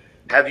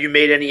have you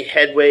made any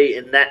headway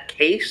in that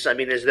case? I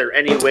mean, is there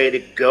any way to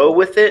go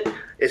with it?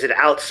 Is it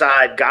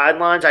outside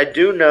guidelines? I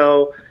do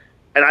know,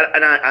 and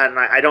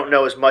I don't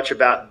know as much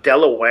about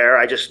Delaware.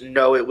 I just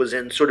know it was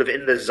in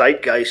the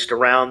zeitgeist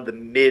around the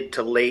mid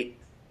to late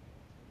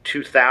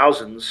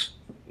 2000s,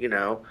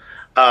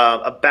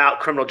 about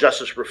criminal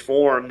justice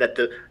reform, that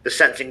the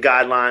sentencing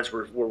guidelines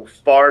were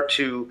far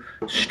too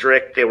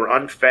strict. They were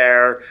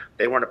unfair.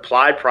 They weren't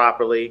applied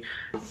properly.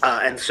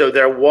 And so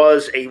there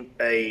was an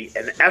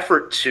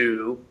effort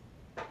to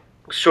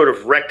sort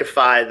of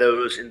rectify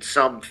those in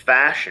some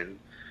fashion.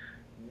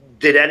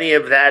 Did any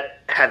of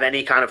that have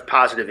any kind of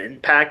positive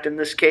impact in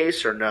this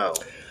case, or no?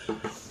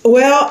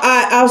 Well,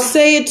 I'll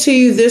say it to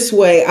you this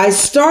way. I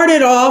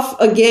started off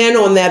again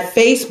on that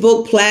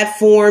Facebook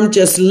platform,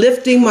 just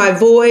lifting my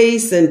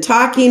voice and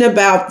talking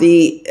about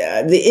the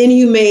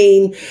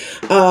inhumane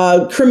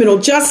criminal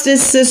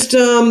justice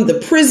system, the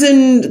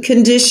prison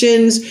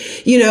conditions.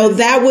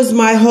 That was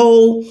my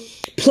whole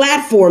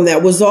platform.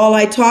 That was all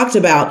I talked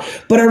about.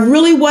 But I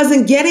really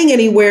wasn't getting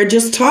anywhere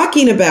just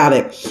talking about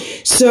it.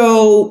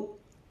 So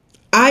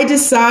I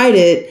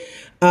decided,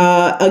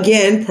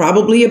 again,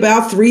 probably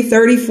about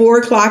 3:30, 4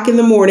 o'clock in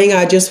the morning,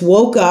 I just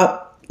woke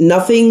up.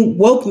 Nothing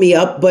woke me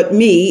up but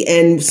me,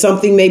 and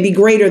something maybe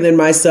greater than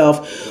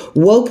myself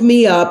woke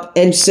me up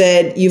and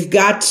said, you've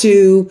got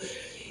to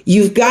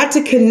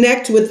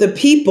connect with the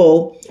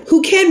people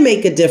who can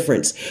make a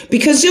difference.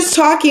 Because just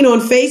talking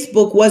on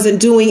Facebook wasn't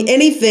doing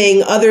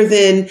anything other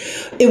than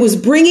it was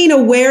bringing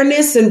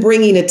awareness and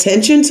bringing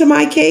attention to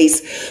my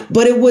case,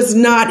 but it was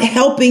not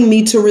helping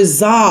me to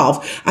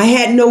resolve. I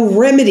had no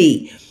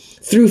remedy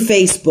through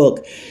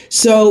Facebook.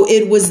 So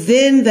it was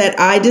then that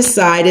I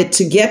decided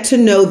to get to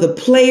know the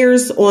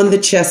players on the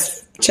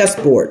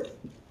chessboard,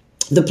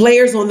 the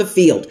players on the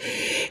field.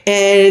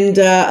 And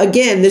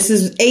again, this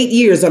is 8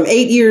 years. I'm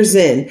 8 years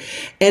in.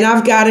 And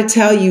I've got to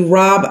tell you,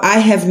 Rob, I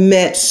have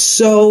met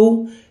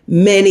so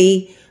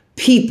many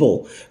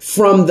people,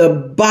 from the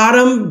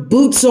bottom,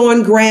 boots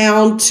on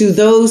ground, to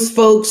those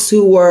folks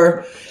who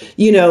were,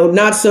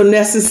 not so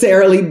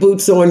necessarily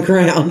boots on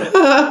ground,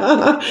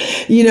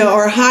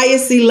 our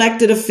highest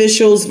elected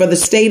officials for the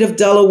state of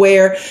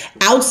Delaware,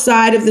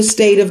 outside of the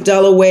state of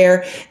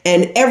Delaware,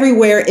 and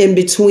everywhere in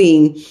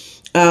between.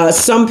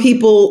 Some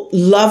people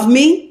love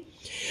me.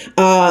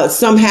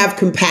 Some have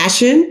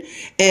compassion,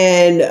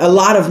 and a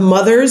lot of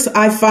mothers,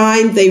 I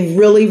find they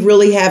really,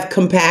 really have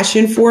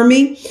compassion for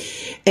me.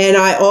 And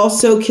I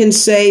also can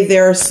say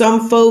there are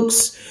some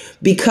folks,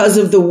 because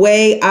of the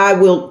way I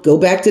will go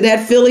back to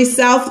that Philly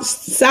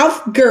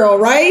South girl,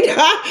 right?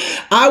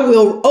 I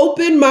will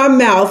open my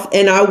mouth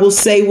and I will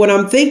say what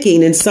I'm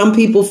thinking. And some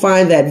people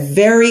find that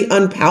very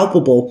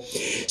unpalatable.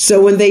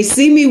 So when they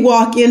see me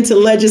walk into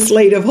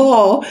Legislative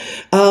Hall,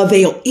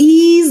 they'll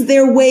ease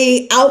their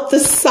way out the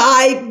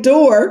side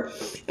door,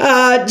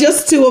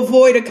 just to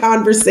avoid a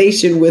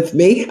conversation with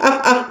me.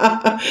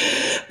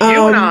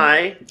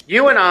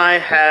 You and I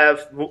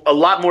have a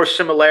lot more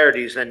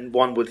similarities than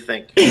one would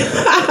think.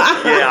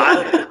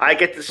 Yeah, I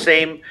get the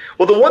same.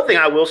 Well, the one thing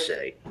I will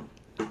say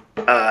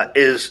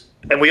is,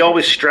 and we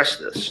always stress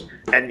this,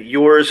 and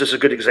yours is a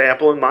good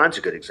example and mine's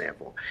a good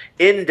example.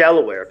 In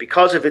Delaware,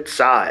 because of its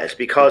size,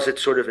 because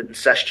it's sort of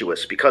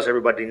incestuous, because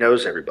everybody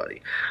knows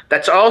everybody,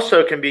 that's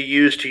also can be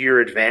used to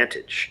your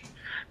advantage.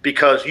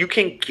 because you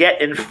can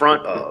get in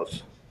front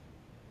of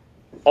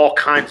all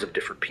kinds of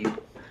different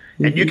people.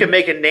 And you can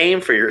make a name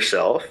for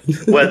yourself,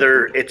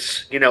 whether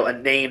it's, a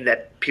name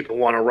that people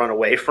want to run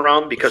away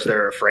from because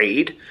they're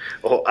afraid,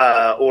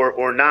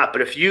 or not.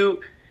 But if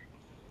you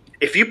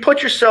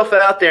put yourself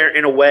out there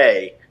in a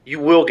way, you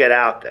will get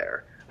out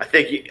there.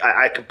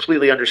 I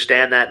completely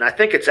understand that, and I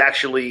think it's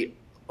actually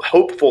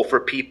hopeful for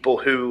people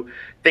who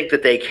think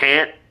that they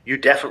can't. You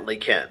definitely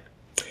can,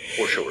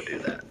 for sure, do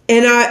that.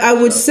 And I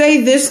would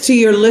say this to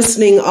your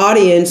listening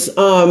audience.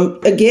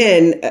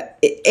 Again,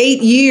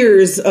 8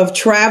 years of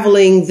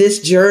traveling this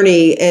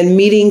journey and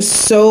meeting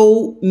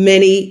so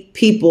many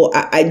people.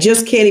 I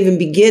just can't even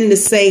begin to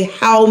say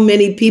how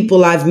many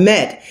people I've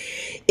met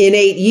in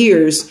 8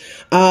 years.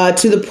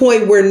 To the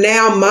point where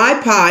now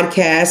my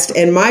podcast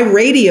and my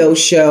radio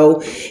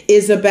show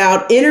is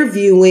about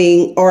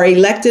interviewing our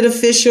elected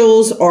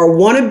officials or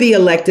wannabe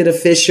elected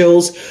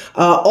officials,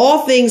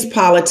 all things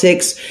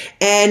politics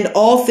and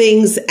all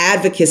things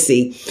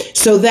advocacy.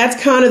 So that's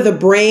kind of the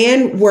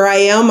brand where I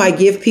am. I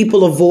give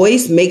people a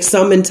voice, make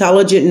some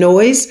intelligent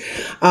noise,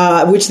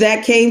 which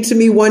that came to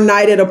me one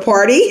night at a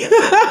party.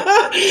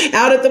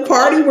 Out at the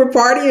party, we're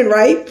partying,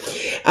 right?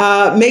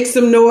 Make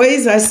some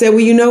noise. I said, well,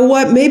 you know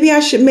what? Maybe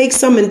I should make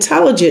some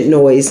intelligent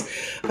noise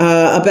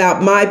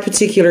about my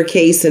particular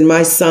case and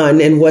my son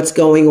and what's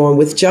going on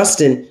with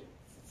Justin.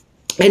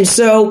 And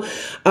so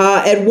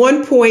at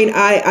one point,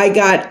 I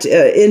got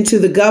into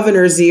the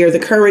governor's ear, the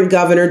current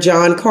governor,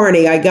 John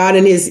Carney. I got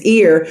in his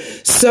ear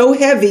so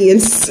heavy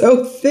and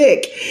so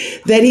thick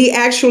that he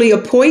actually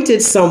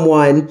appointed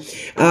someone,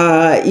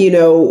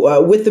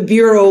 with the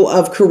Bureau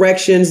of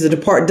Corrections, the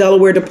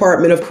Delaware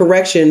Department of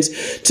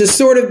Corrections, to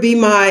sort of be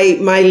my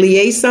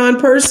liaison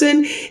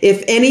person.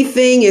 If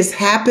anything is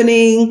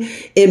happening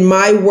in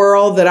my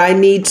world that I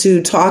need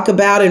to talk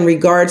about in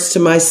regards to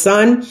my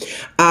son,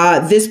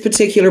 this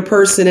particular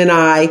person and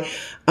I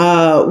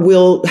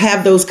will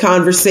have those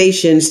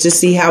conversations to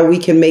see how we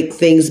can make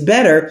things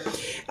better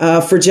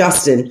for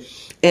Justin.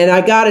 And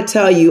I got to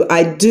tell you,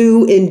 I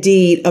do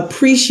indeed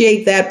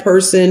appreciate that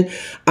person.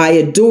 I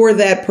adore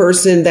that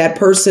person. That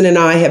person and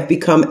I have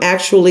become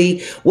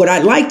actually what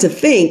I'd like to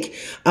think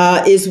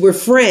is we're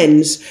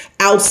friends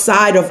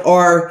outside of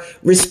our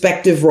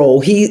respective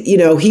role.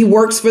 He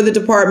works for the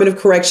Department of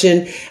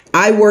Correction.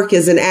 I work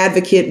as an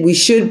advocate. We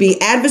should be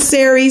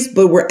adversaries,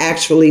 but we're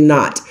actually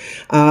not.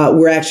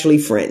 We're actually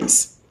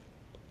friends.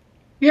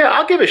 Yeah,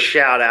 I'll give a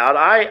shout out.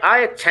 I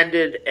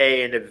attended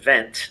an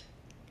event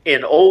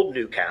in Old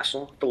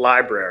Newcastle, the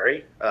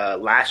library,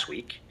 last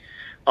week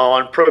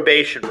on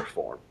probation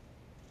reform.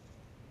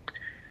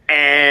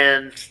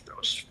 And there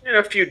was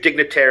a few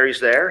dignitaries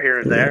there, here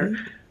and there.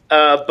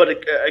 But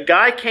a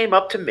guy came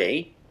up to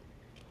me.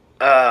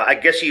 I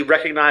guess he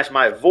recognized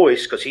my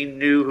voice because he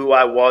knew who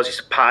I was. He's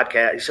a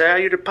podcast. He said, "Oh,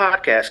 you're the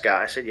podcast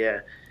guy." I said,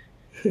 "Yeah."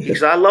 He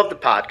said, "I love the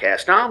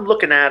podcast." Now I'm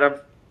looking at him.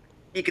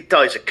 You can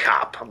tell he's a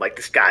cop. I'm like,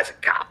 this guy's a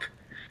cop.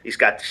 He's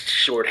got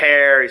short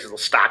hair. He's a little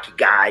stocky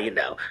guy, And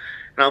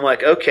I'm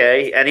like,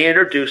 okay. And he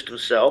introduced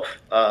himself.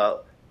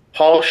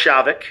 Paul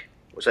Shavik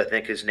was, I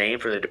think, his name,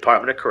 from the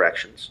Department of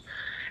Corrections.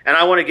 And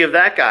I want to give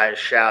that guy a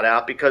shout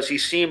out because he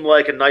seemed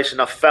like a nice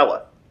enough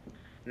fella.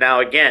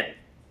 Now, again,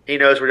 he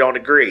knows we don't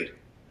agree.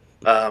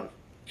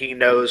 He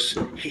knows.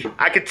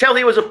 I could tell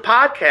he was a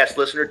podcast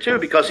listener, too,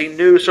 because he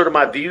knew sort of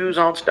my views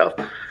on stuff.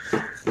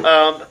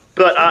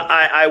 But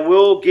I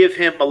will give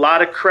him a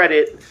lot of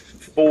credit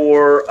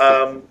for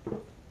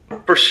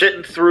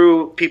sitting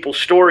through people's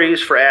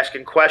stories, for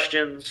asking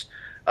questions.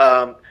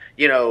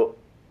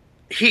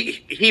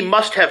 He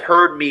must have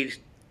heard me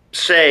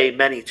say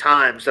many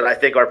times that I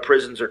think our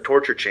prisons are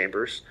torture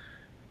chambers.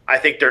 I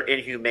think they're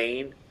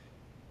inhumane.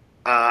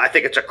 I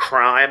think it's a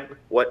crime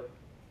what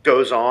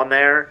goes on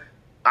there.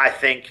 I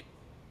think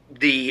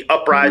the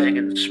uprising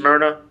in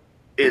Smyrna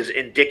is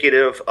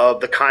indicative of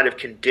the kind of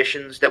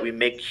conditions that we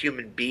make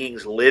human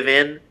beings live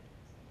in.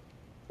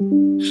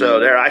 So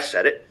there, I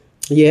said it.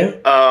 Yeah.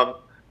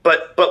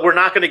 But we're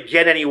not going to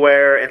get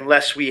anywhere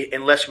unless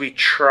we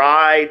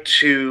try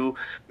to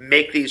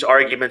make these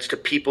arguments to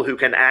people who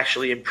can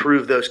actually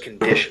improve those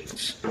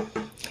conditions.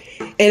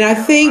 And I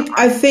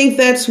think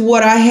that's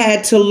what I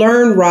had to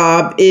learn,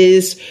 Rob,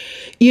 is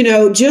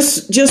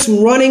just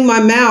running my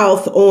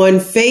mouth on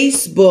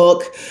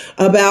Facebook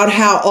about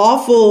how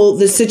awful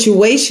the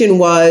situation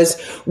was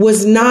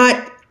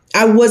not,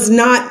 I was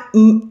not,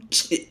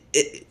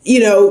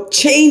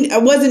 I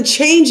wasn't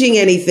changing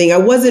anything. I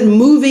wasn't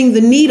moving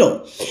the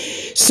needle.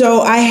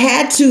 So I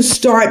had to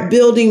start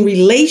building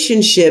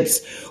relationships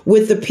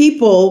with the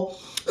people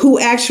who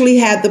actually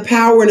had the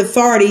power and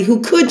authority,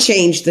 who could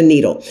change the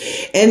needle.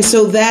 And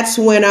so that's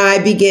when I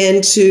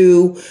began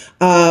to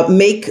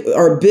make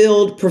or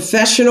build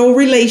professional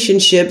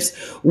relationships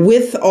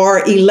with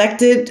our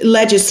elected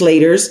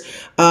legislators,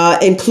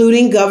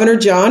 including Governor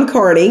John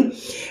Carney.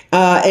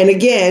 And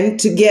again,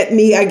 to get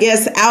me, I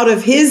guess, out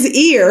of his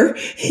ear,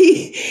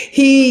 he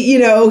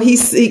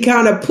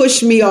kind of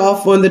pushed me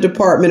off on the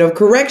Department of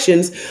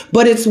Corrections,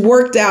 but it's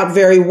worked out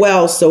very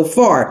well so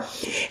far.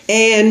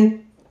 And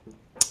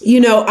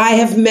I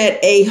have met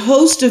a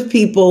host of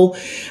people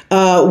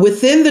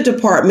within the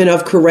Department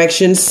of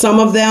Corrections. Some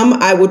of them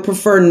I would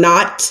prefer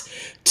not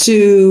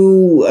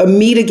to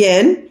meet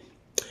again.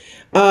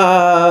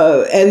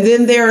 And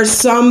then there are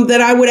some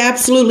that I would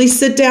absolutely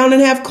sit down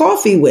and have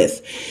coffee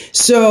with.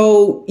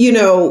 So,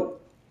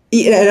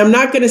 and I'm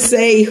not going to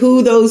say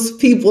who those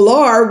people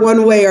are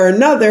one way or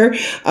another.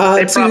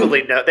 They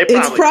probably know.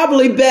 It's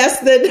probably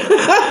best that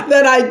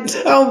that I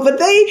don't, but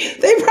they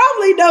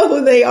probably know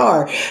who they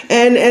are,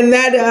 and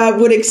that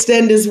would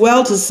extend as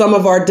well to some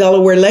of our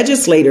Delaware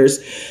legislators.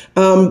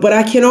 But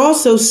I can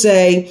also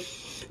say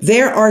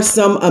there are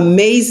some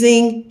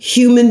amazing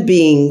human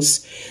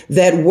beings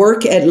that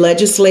work at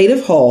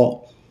Legislative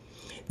Hall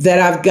that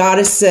I've got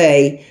to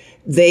say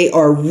they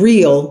are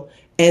real.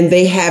 And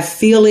they have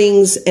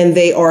feelings and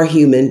they are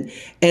human.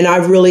 And I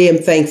really am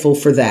thankful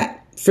for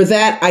that. For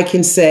that, I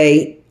can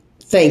say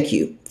thank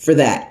you for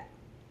that.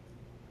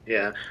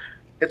 Yeah.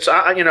 It's,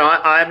 I'm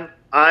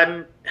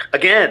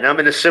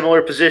in a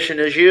similar position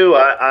as you.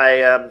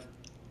 I've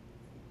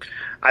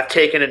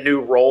taken a new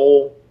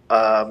role,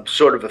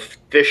 sort of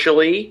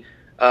officially.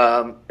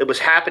 It was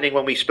happening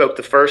when we spoke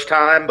the first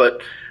time,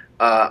 but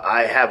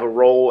I have a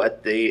role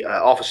at the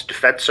Office of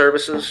Defense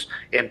Services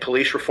in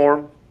police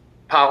reform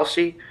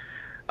policy.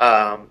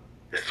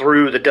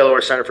 Through the Delaware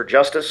Center for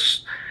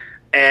Justice.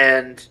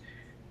 And,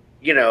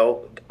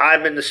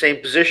 I'm in the same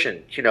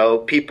position.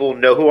 People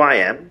know who I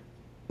am.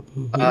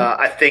 Mm-hmm.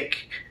 I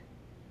think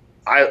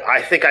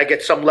I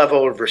get some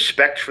level of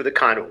respect for the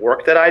kind of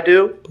work that I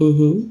do.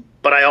 Mm-hmm.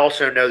 But I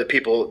also know that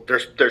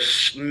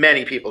there's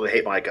many people that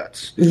hate my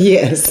guts.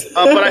 Yes.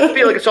 But I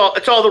feel like it's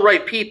all the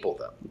right people,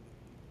 though.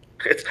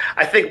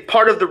 I think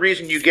part of the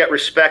reason you get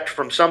respect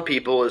from some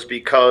people is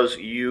because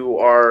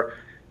you're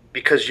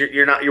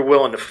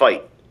willing to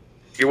fight.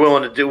 You're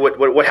willing to do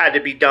what had to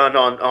be done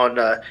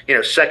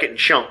on Second and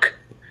Chunk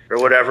or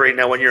whatever.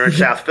 When you're in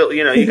South Philly,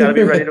 you got to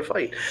be ready to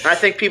fight. And I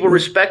think people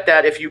respect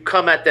that if you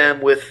come at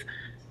them with,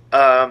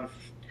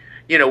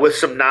 with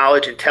some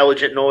knowledge,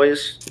 intelligent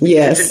noise.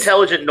 Yes, it's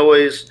intelligent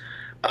noise.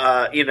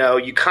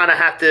 You kind of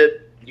have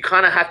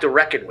to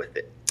reckon with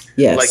it.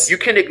 Yes, like you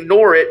can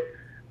ignore it,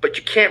 but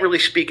you can't really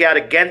speak out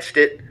against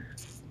it.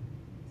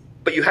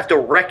 But you have to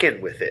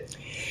reckon with it.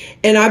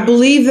 And I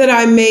believe that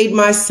I made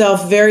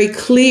myself very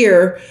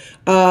clear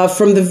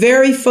from the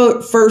very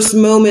first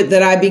moment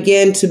that I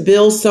began to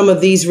build some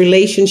of these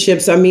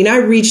relationships. I mean, I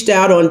reached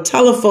out on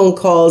telephone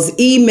calls,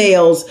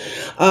 emails,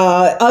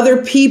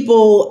 other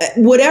people,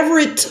 whatever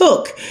it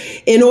took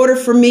in order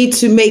for me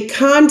to make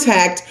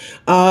contact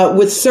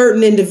with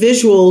certain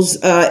individuals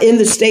in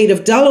the state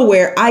of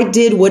Delaware. I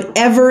did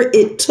whatever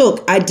it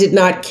took. I did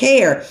not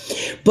care.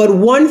 But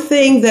one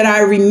thing that I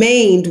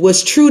remained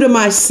was true to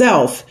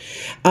myself.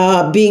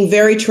 Being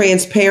very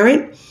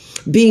transparent,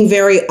 being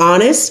very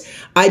honest.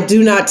 I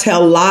do not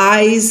tell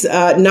lies,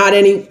 not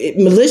any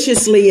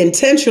maliciously,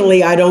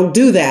 intentionally. I don't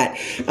do that.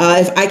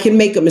 If I can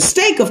make a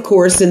mistake, of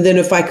course, and then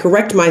if I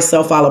correct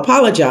myself, I'll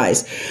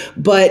apologize.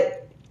 But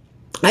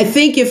I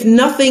think if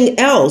nothing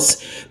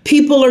else,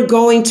 people are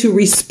going to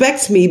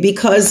respect me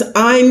because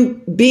I'm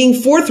being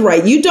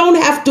forthright. You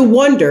don't have to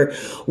wonder,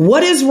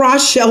 what is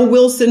Rachelle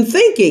Wilson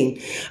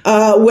thinking?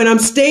 When I'm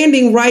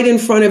standing right in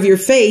front of your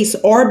face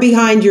or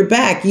behind your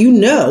back, you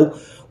know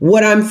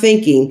what I'm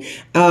thinking.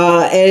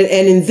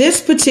 And in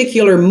this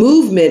particular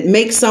movement,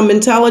 Make Some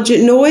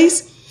Intelligent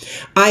Noise,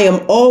 I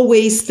am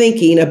always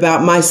thinking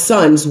about my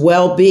son's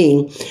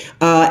well-being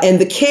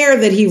and the care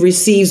that he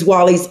receives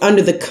while he's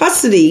under the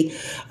custody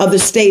of the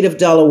state of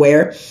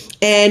Delaware.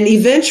 And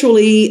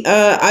eventually,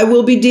 I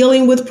will be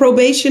dealing with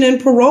probation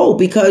and parole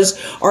because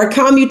our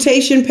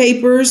commutation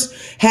papers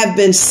have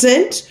been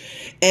sent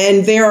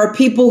and there are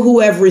people who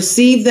have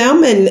received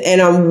them.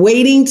 And I'm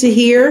waiting to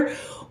hear,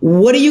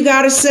 what do you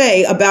got to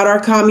say about our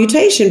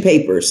commutation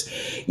papers?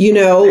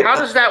 How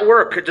does that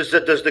work? Does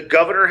the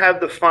governor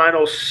have the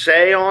final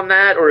say on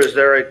that, or is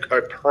there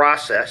a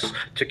process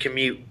to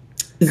commute?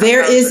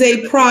 There is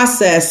a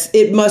process.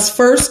 It must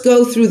first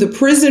go through the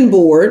prison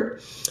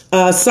board,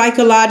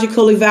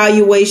 psychological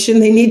evaluation.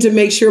 They need to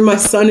make sure my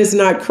son is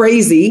not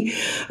crazy.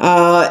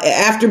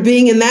 After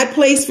being in that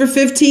place for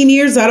 15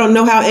 years, I don't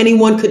know how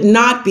anyone could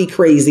not be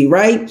crazy,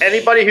 right?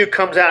 Anybody who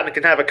comes out and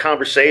can have a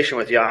conversation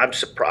with you, I'm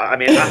surprised. I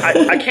mean,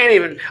 I can't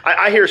even,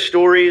 I hear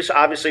stories,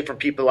 obviously, from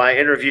people I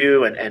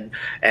interview, and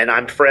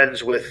I'm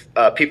friends with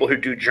people who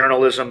do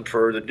journalism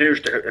for the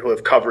news, who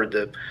have covered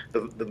the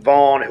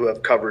Vaughn, who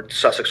have covered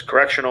Sussex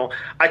Correctional.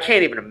 I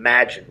can't even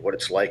imagine what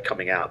it's like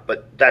coming out,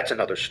 but that's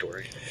another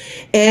story.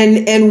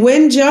 And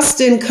when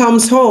Justin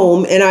comes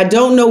home, and I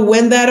don't know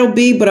when that'll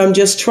be, but I'm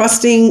just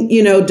trusting,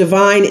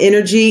 divine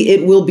energy,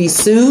 it will be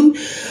soon.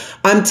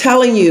 I'm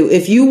telling you,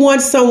 if you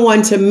want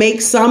someone to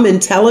make some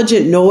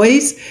intelligent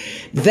noise,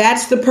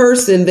 that's the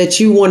person that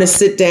you want to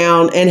sit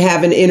down and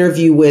have an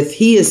interview with.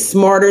 He is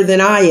smarter than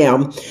I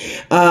am.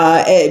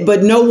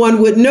 But no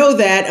one would know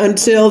that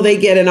until they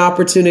get an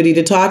opportunity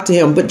to talk to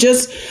him. But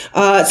just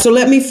so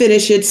let me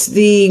finish. It's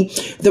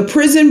the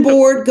prison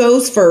board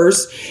goes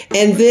first,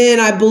 and then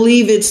I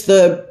believe it's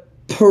the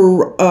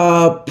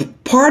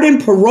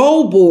Pardon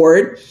Parole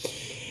Board,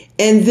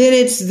 and then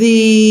it's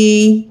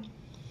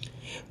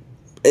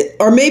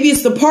or maybe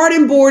it's the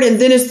Pardon Board, and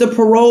then it's the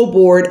Parole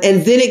Board,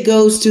 and then it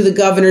goes to the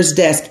governor's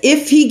desk.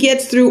 If he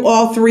gets through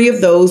all three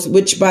of those,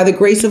 which by the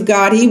grace of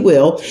God he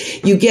will,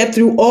 you get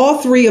through all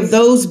three of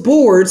those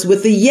boards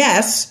with a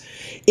yes,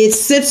 it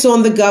sits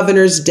on the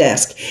governor's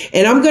desk.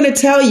 And I'm going to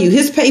tell you,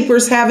 his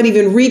papers haven't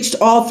even reached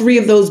all three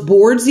of those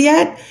boards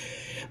yet,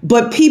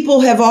 but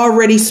people have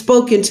already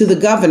spoken to the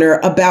governor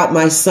about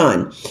my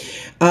son.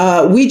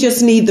 We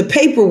just need the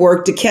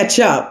paperwork to catch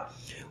up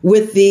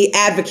with the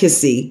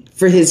advocacy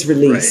for his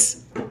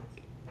release. Right.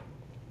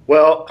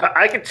 Well,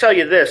 I can tell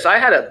you this. I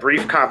had a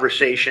brief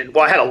conversation.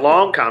 Well, I had a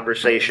long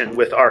conversation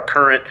with our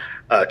current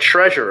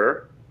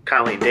treasurer,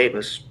 Colleen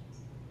Davis,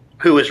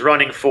 who is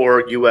running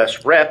for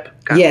U.S.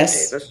 Rep. Colleen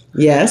Davis.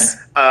 Yes.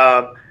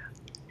 And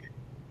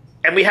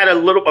we had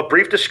a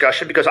brief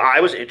discussion because I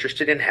was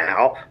interested in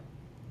how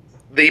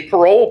the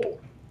parole board,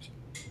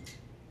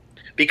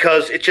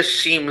 because it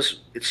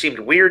seemed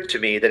weird to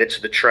me that it's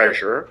the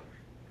treasurer,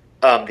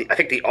 I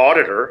think the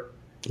auditor,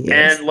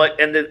 yes, and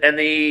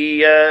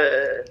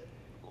the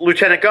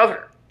lieutenant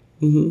governor.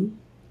 Mm-hmm.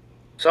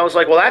 So I was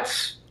like, well,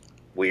 that's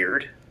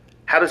weird.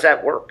 How does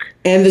that work?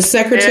 And the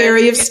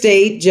Secretary of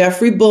State,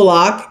 Jeffrey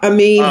Bullock. I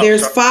mean,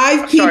 there's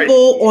five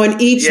people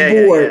on each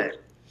board.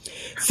 Yeah.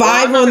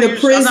 Five on the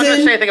prison. I'm not going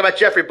to say anything about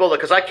Jeffrey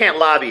Bullock because I can't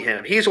lobby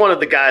him. He's one of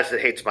the guys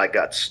that hates my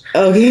guts.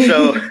 Okay.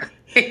 So,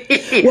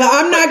 well,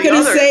 I'm not going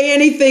to say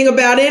anything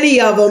about any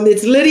of them.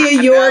 It's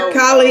Lydia York,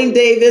 Colleen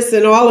Davis,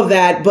 and all of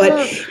that. But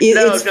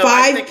it's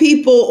five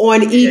people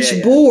on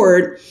each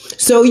board.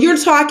 So you're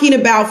talking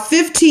about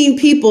 15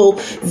 people.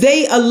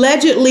 They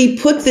allegedly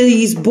put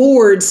these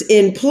boards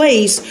in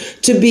place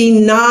to be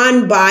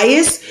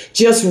non-biased,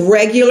 just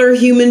regular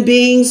human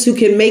beings who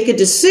can make a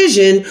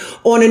decision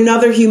on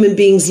another human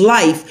being's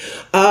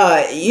life.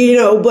 But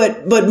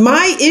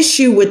my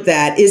issue with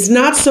that is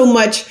not so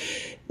much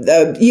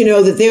that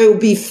they will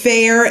be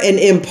fair and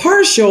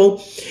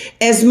impartial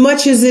as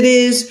much as it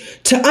is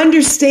to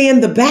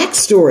understand the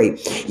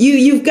backstory.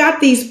 You've got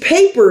these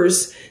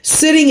papers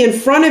sitting in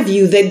front of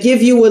you that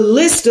give you a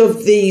list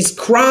of these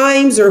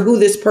crimes or who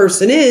this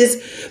person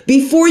is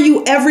before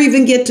you ever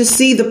even get to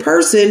see the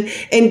person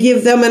and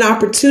give them an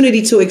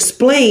opportunity to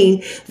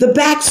explain the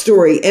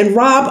backstory. And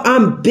Rob,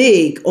 I'm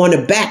big on a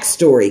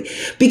backstory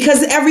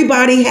because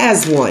everybody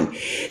has one.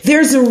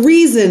 There's a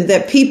reason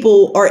that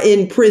people are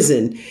in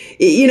prison.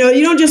 You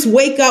don't just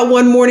wake up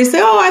one morning and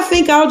say, oh, I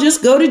think I'll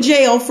just go to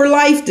jail for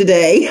life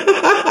today.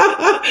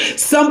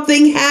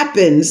 Something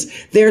happens.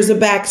 There's a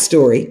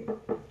backstory.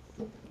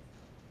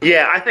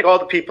 Yeah, I think all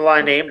the people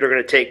I named are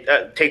going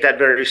to take that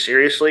very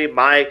seriously.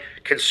 My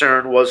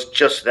concern was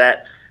just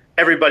that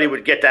everybody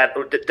would get that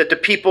the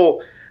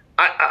people.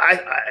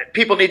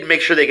 People need to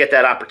make sure they get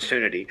that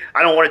opportunity.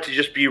 I don't want it to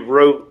just be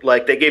rote,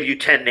 like they give you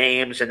 10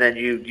 names and then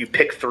you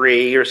pick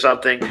 3 or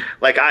something.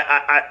 Like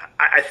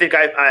I think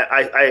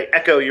I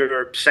echo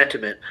your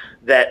sentiment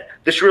that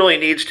this really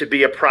needs to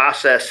be a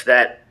process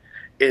that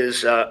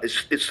is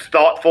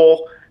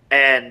thoughtful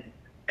and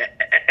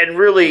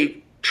really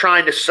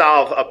trying to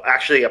solve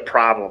actually a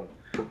problem,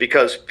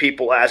 because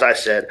people, as I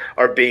said,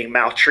 are being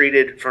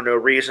maltreated for no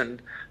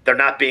reason. They're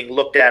not being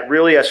looked at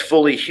really as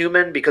fully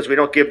human because we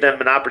don't give them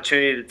an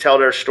opportunity to tell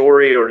their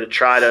story or to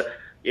try to,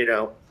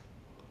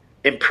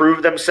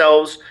 improve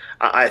themselves.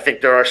 I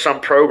think there are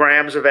some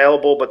programs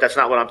available, but that's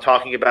not what I'm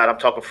talking about. I'm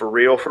talking for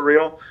real.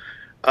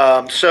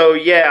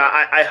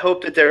 I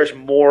hope that there's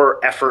more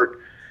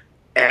effort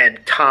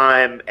and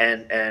time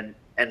and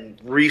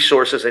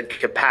resources and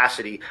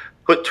capacity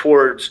put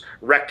towards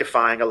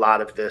rectifying a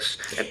lot of this,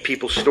 and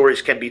people's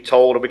stories can be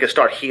told, and we can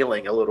start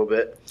healing a little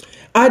bit.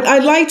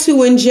 I'd like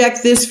to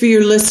inject this for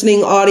your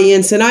listening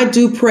audience, and I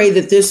do pray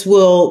that this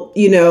will,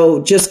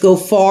 just go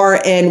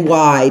far and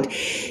wide.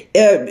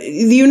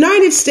 The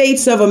United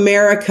States of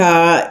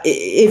America,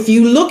 if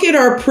you look at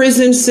our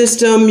prison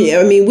system,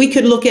 we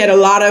could look at a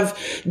lot of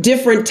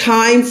different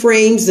time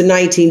frames, the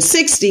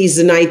 1960s,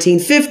 the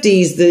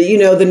 1950s,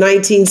 the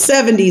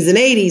 1970s and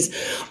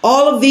 80s.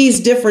 All of these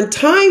different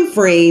time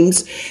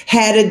frames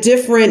had a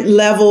different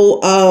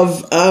level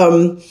of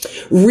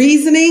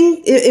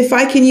reasoning, if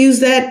I can use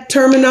that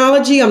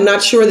terminology. I'm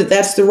not sure that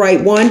that's the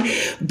right one,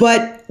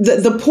 but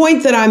the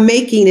point that I'm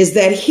making is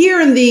that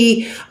here in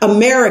the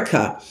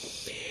America,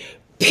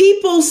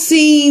 people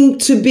seem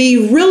to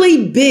be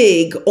really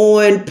big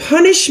on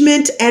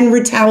punishment and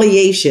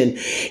retaliation.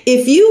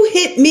 If you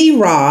hit me,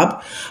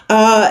 Rob,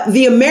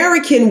 the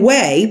American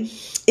way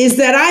is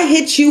that I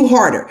hit you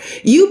harder.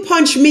 You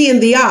punch me in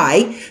the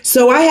eye,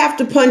 so I have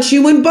to punch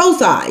you in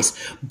both eyes.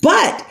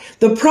 But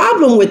the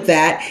problem with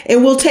that,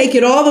 and we'll take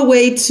it all the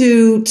way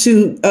to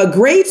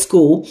grade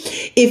school,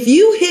 if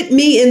you hit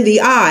me in the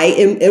eye,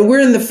 and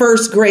we're in the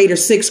 1st grade or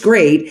 6th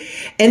grade,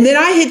 and then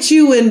I hit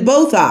you in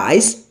both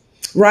eyes,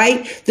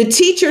 right? The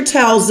teacher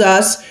tells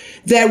us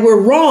that we're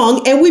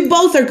wrong and we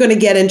both are going to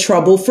get in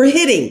trouble for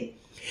hitting.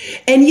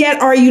 And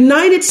yet our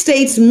United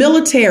States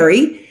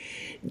military,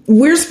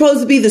 we're supposed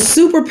to be the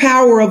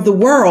superpower of the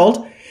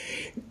world.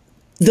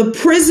 The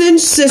prison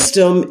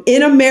system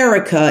in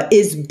America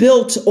is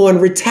built on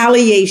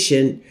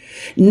retaliation,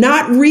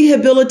 not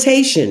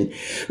rehabilitation.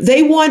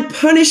 They want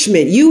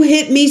punishment. You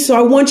hit me, so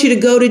I want you to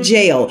go to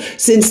jail.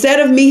 So instead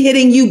of me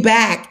hitting you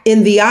back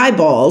in the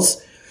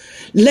eyeballs,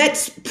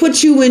 let's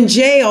put you in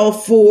jail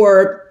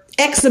for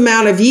X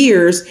amount of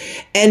years.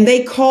 And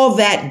they call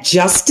that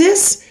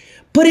justice.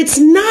 But it's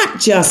not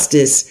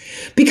justice,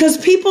 because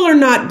people are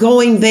not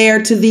going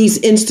there to these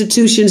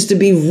institutions to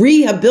be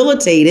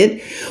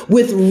rehabilitated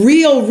with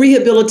real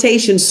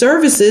rehabilitation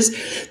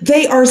services.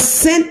 They are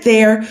sent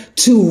there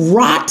to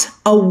rot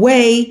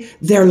away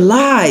their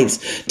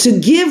lives, to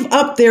give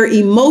up their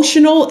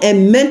emotional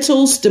and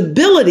mental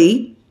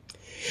stability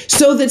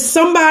so that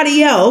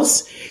somebody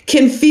else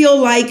can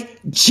feel like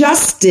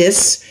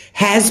justice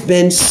has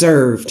been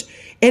served.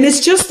 And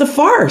it's just a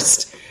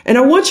farce. And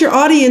I want your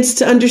audience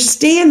to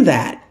understand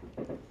that.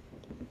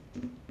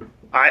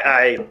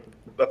 I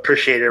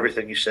appreciate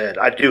everything you said.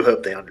 I do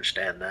hope they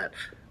understand that.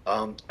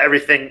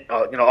 Everything,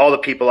 all the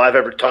people I've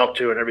ever talked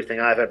to and everything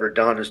I've ever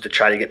done is to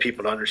try to get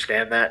people to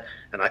understand that.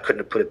 And I couldn't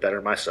have put it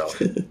better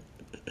myself.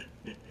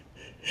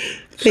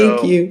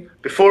 Thank you.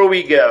 Before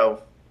we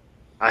go,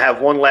 I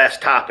have one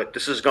last topic.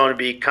 This is going to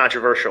be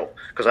controversial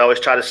because I always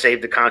try to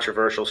save the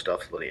controversial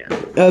stuff for the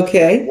end.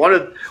 Okay. One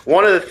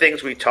of the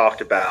things we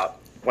talked about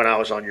when I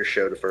was on your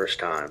show the first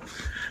time,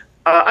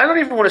 I don't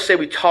even want to say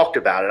we talked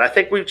about it. I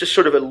think we've just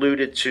sort of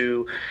alluded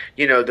to,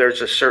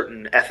 there's a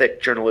certain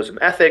journalism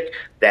ethic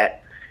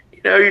that,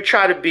 you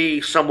try to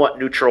be somewhat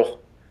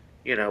neutral,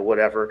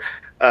 whatever.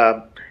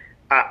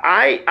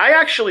 I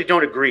actually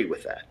don't agree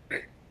with that.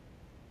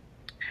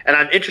 And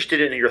I'm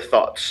interested in your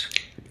thoughts.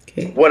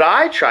 Okay. What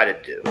I try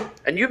to do,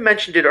 and you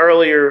mentioned it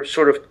earlier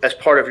sort of as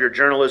part of your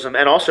journalism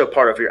and also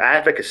part of your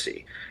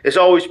advocacy, is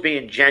always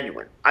being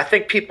genuine. I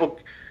think people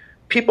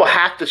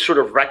have to sort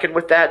of reckon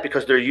with that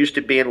because they're used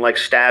to being like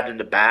stabbed in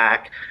the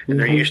back and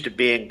they're used to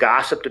being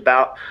gossiped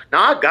about.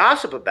 Now, I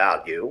gossip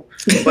about you,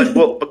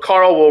 but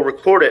Carl will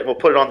record it and we'll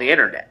put it on the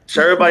internet.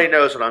 So everybody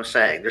knows what I'm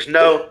saying. I'm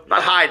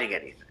not hiding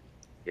anything,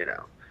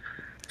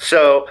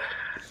 So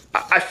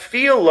I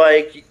feel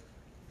like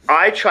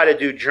I try to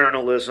do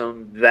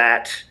journalism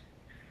that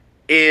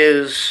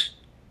is,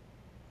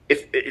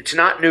 if it's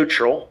not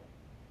neutral,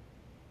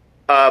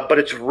 but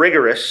it's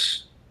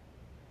rigorous.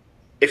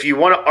 If you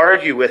want to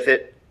argue with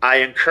it, I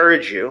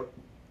encourage you.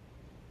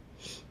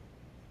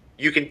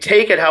 You can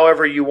take it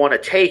however you want to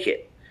take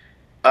it.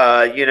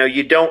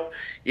 You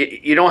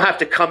don't have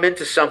to come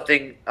into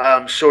something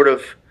sort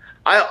of.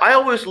 I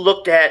always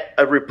looked at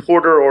a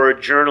reporter or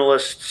a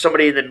journalist,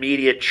 somebody in the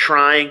media,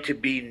 trying to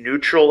be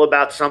neutral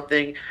about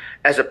something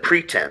as a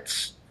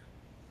pretense.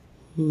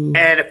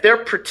 And if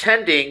they're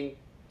pretending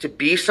to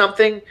be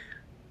something,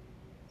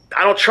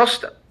 I don't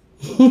trust them.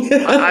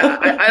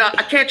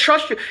 I can't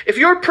trust you. If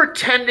you're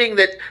pretending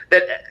that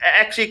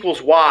X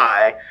equals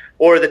Y,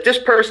 or that this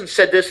person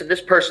said this and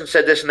this person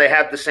said this and they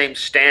have the same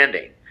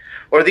standing,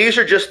 or these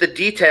are just the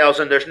details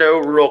and there's no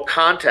real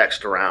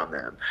context around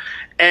them,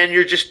 and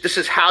this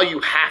is how you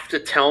have to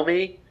tell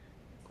me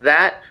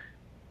that,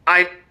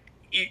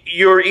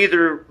 you're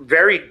either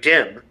very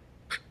dim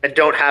and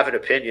don't have an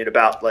opinion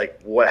about like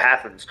what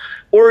happens,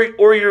 or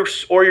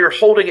you're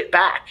holding it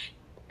back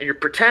and you're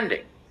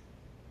pretending.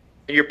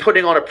 You're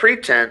putting on a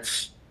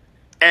pretense,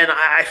 and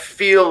I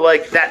feel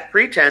like that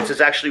pretense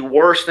is actually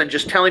worse than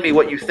just telling me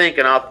what you think,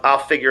 and I'll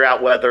figure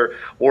out whether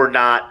or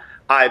not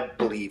I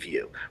believe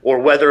you, or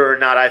whether or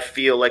not I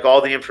feel like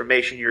all the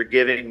information you're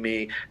giving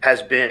me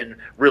has been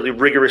really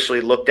rigorously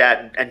looked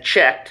at and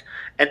checked,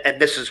 and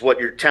this is what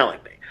you're telling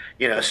me.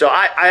 So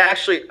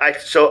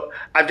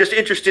I'm just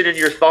interested in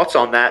your thoughts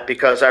on that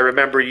because I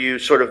remember you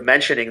sort of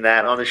mentioning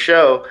that on the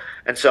show,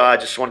 and so I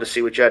just wanted to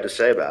see what you had to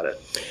say about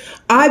it.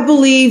 I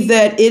believe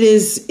that it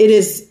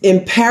is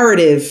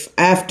imperative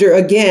after,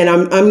 again,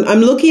 I'm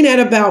looking at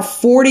about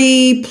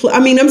 40,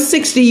 I'm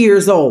 60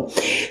 years old.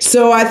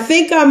 So I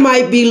think I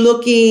might be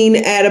looking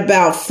at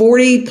about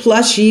 40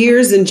 plus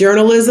years in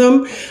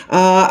journalism.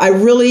 I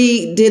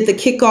really did the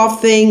kickoff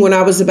thing when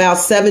I was about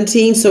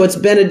 17. So it's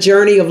been a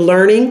journey of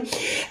learning.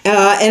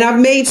 And I've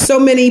made so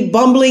many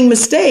bumbling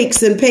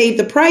mistakes and paid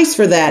the price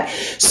for that.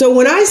 So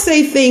when I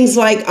say things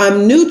like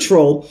I'm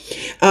neutral,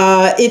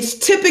 it's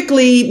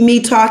typically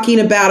me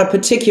talking about a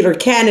particular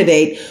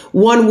candidate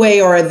one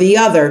way or the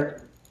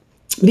other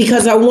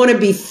because I want to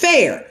be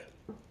fair.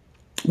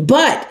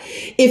 But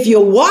if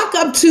you walk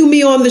up to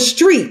me on the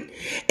street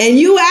and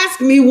you ask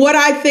me what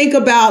I think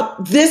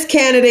about this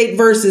candidate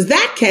versus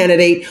that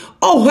candidate,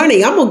 oh,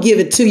 honey, I'm going to give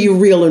it to you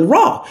real and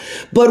raw.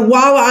 But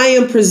while I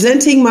am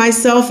presenting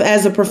myself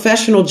as a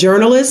professional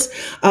journalist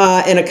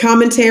and a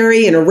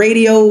commentary and a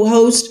radio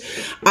host,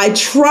 I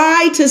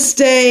try to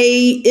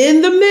stay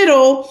in the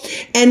middle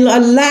and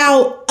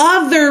allow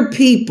other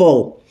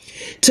people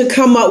to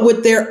come up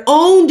with their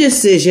own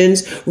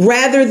decisions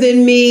rather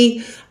than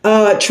me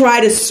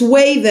try to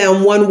sway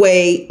them one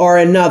way or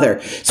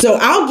another. So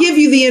I'll give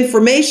you the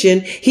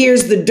information.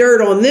 Here's the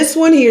dirt on this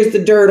one. Here's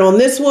the dirt on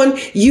this one.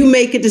 You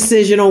make a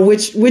decision on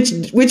which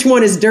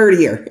one is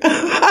dirtier.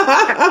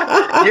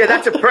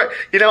 Yeah,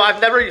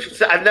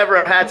 I've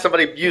never had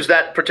somebody use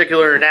that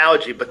particular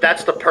analogy, but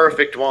that's the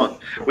perfect one.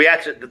 We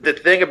actually, the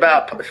thing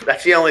about,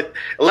 that's the only,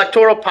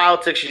 electoral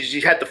politics,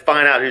 you have to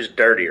find out who's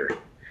dirtier.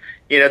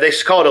 They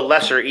call it a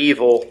lesser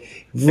evil.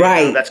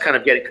 Right. That's kind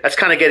of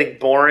getting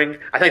boring.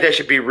 I think they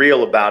should be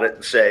real about it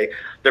and say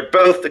they're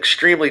both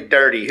extremely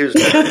dirty. Who's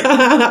dirty?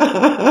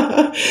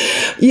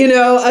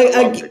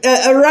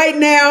 Right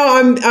now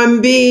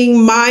I'm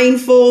being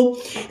mindful.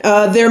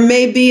 There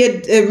may be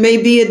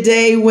a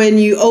day when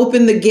you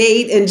open the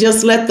gate and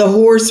just let the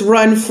horse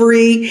run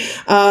free.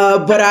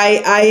 But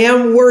I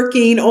am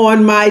working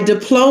on my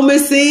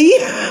diplomacy.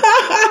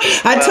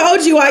 I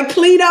told you I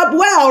clean up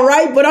well,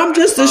 right? But I'm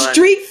just a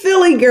street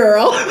Philly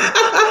girl.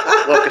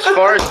 Look, as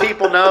far as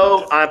people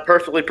know, I'm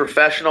perfectly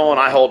professional and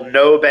I hold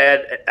no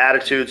bad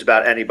attitudes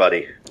about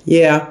anybody.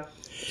 Yeah.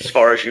 As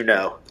far as you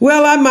know.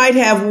 Well, I might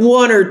have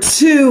one or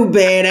two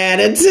bad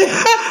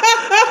attitudes.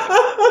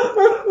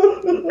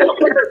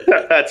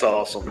 That's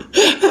awesome.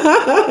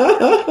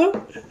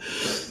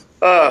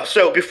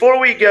 So before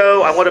we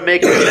go, I want to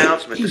make an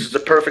announcement. This is the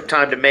perfect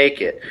time to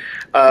make it.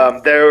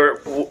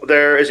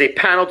 There is a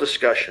panel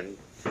discussion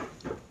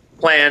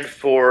planned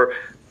for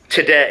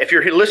today. If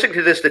you're listening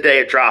to this the day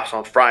it drops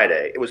on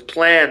Friday, it was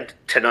planned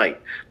tonight.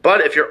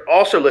 But if you're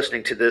also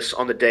listening to this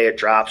on the day it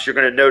drops, you're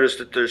going to notice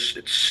that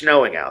it's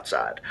snowing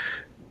outside.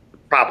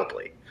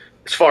 Probably,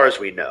 as far as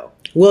we know.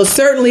 Well,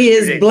 certainly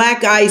is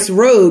black ice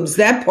roads.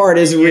 That part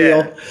is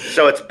real. Yeah,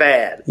 so it's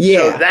bad.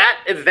 Yeah. So that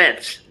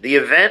event, the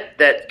event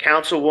that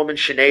Councilwoman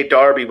Sinead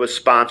Darby was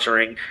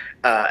sponsoring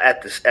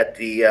at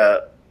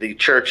the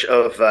Church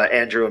of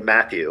Andrew and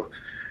Matthew,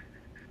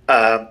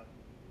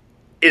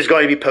 is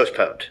going to be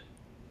postponed.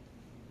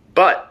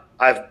 But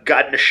I've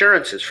gotten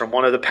assurances from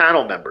one of the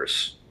panel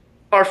members,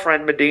 our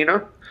friend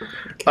Medina,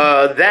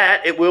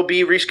 that it will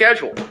be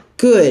rescheduled.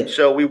 Good.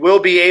 So we will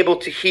be able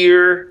to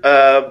hear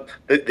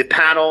the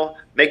panel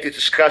make the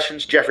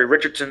discussions. Jeffrey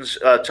Richardson's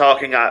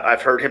talking.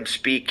 I've heard him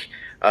speak.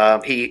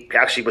 He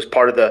actually was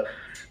part of the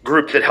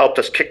group that helped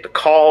us kick the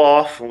call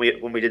off when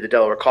we did the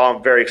Delaware call.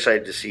 I'm very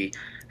excited to see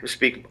him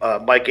speak.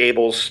 Mike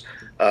Abel's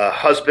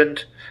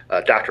husband,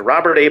 Dr.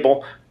 Robert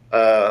Abel,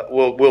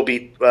 will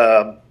be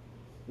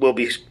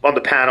on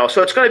the panel.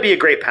 So it's going to be a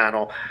great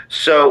panel.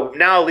 So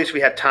now at least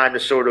we have time to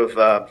sort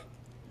of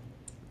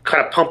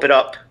kind of pump it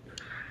up.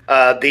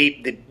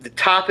 The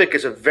topic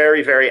is a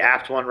very, very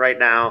apt one right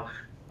now.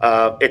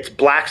 It's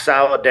Black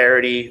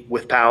solidarity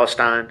with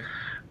Palestine.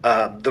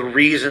 The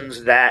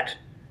reasons that,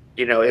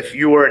 if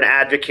you are an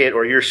advocate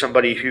or you're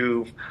somebody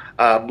who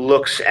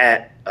looks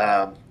at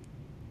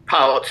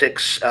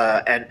politics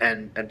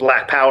and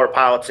Black power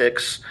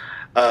politics,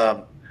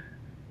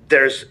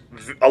 there's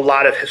a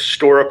lot of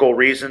historical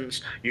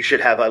reasons you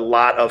should have a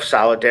lot of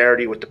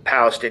solidarity with the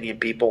Palestinian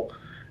people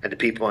and the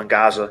people in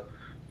Gaza.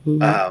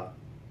 Mm-hmm.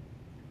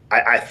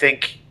 I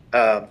think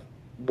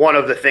one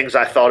of the things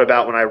I thought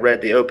about when I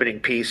read the opening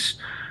piece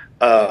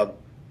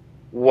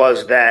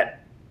was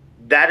that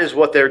is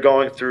what they're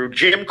going through.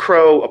 Jim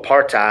Crow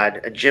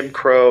apartheid and Jim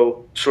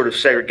Crow sort of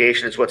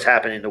segregation is what's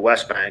happening in the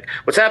West Bank.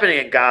 What's happening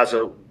in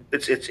Gaza,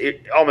 it's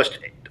almost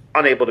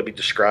unable to be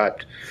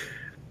described.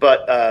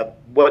 But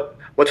what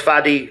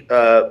Fadi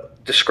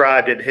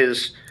described in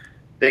his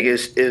thing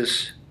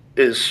is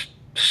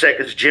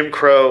Jim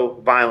Crow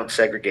violent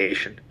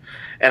segregation.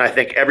 And I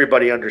think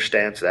everybody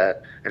understands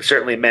that, and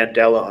certainly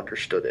Mandela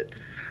understood it.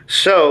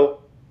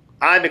 So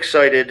I'm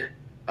excited.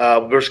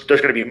 There's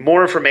going to be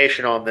more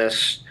information on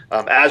this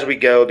as we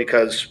go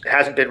because it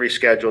hasn't been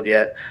rescheduled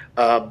yet.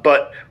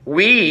 But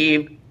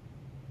we,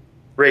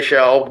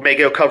 Rachelle, may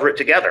go cover it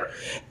together.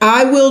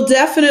 I will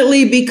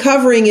definitely be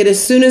covering it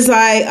as soon as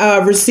I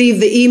receive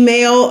the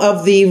email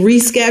of the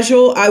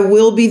reschedule. I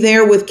will be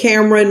there with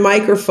camera and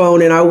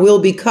microphone, and I will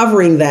be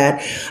covering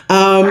that.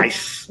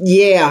 Nice.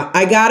 Yeah,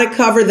 I got to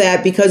cover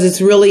that because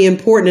it's really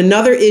important.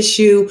 Another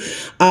issue,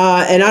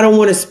 and I don't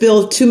want to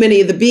spill too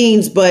many of the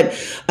beans, but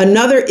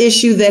another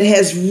issue that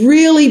has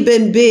really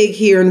been big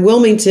here in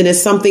Wilmington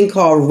is something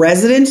called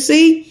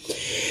residency.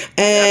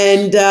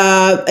 And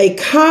a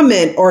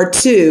comment or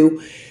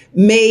two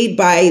made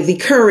by the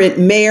current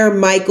Mayor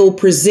Michael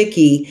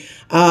Przicki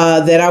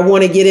that I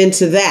want to get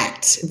into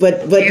that,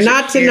 but he's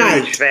not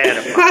tonight. Huge fan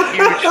of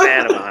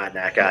mine,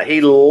 that guy.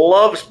 He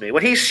loves me.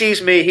 When he sees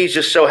me, he's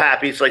just so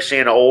happy. It's like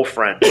seeing an old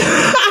friend.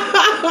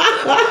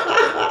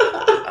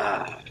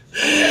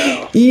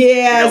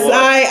 Yes,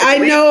 I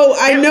know.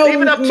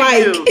 Leave it up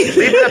Mike. to you.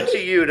 Leave it up to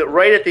you to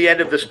right at the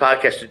end of this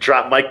podcast to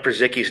drop Mike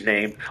Przicki's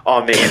name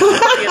on me. And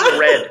put me in the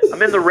red.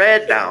 I'm in the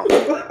red now.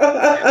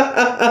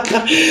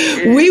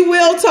 We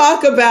will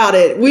talk about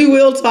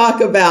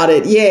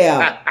it.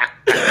 Yeah.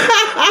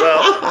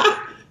 Well,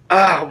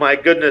 oh my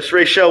goodness,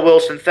 Rachelle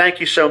Wilson, thank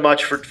you so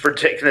much for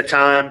taking the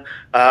time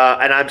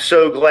And I'm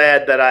so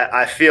glad that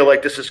I feel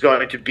like this is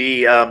going to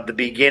be the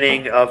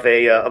beginning of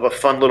a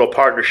fun little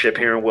partnership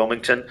here in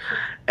Wilmington,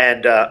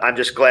 and I'm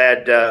just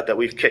glad that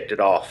we've kicked it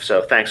off.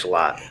 So thanks a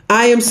lot.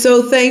 I am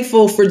so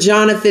thankful for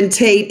Jonathan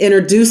Tate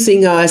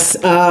introducing us,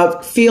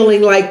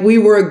 feeling like we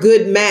were a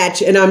good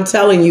match. And I'm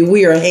telling you,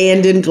 we are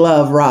hand in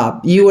glove,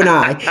 Rob. You and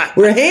I,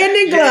 we're hand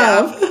in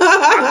glove. I'm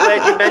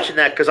glad you mentioned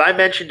that because I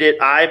mentioned it.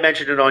 I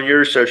mentioned it on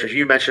your socials.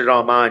 You mentioned it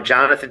on mine.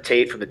 Jonathan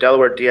Tate from the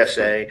Delaware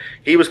DSA.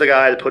 He was the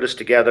guy that put us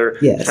together.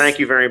 Yes. Thank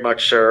you very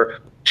much, sir.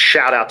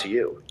 Shout out to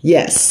you.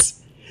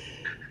 Yes.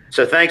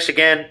 So thanks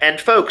again. And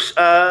folks,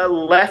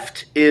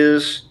 left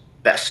is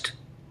best.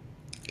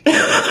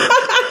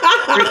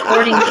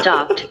 Recording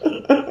stopped.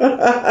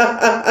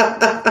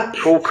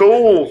 Cool.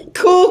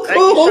 Cool. Thank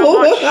you so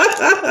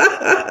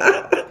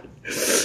much.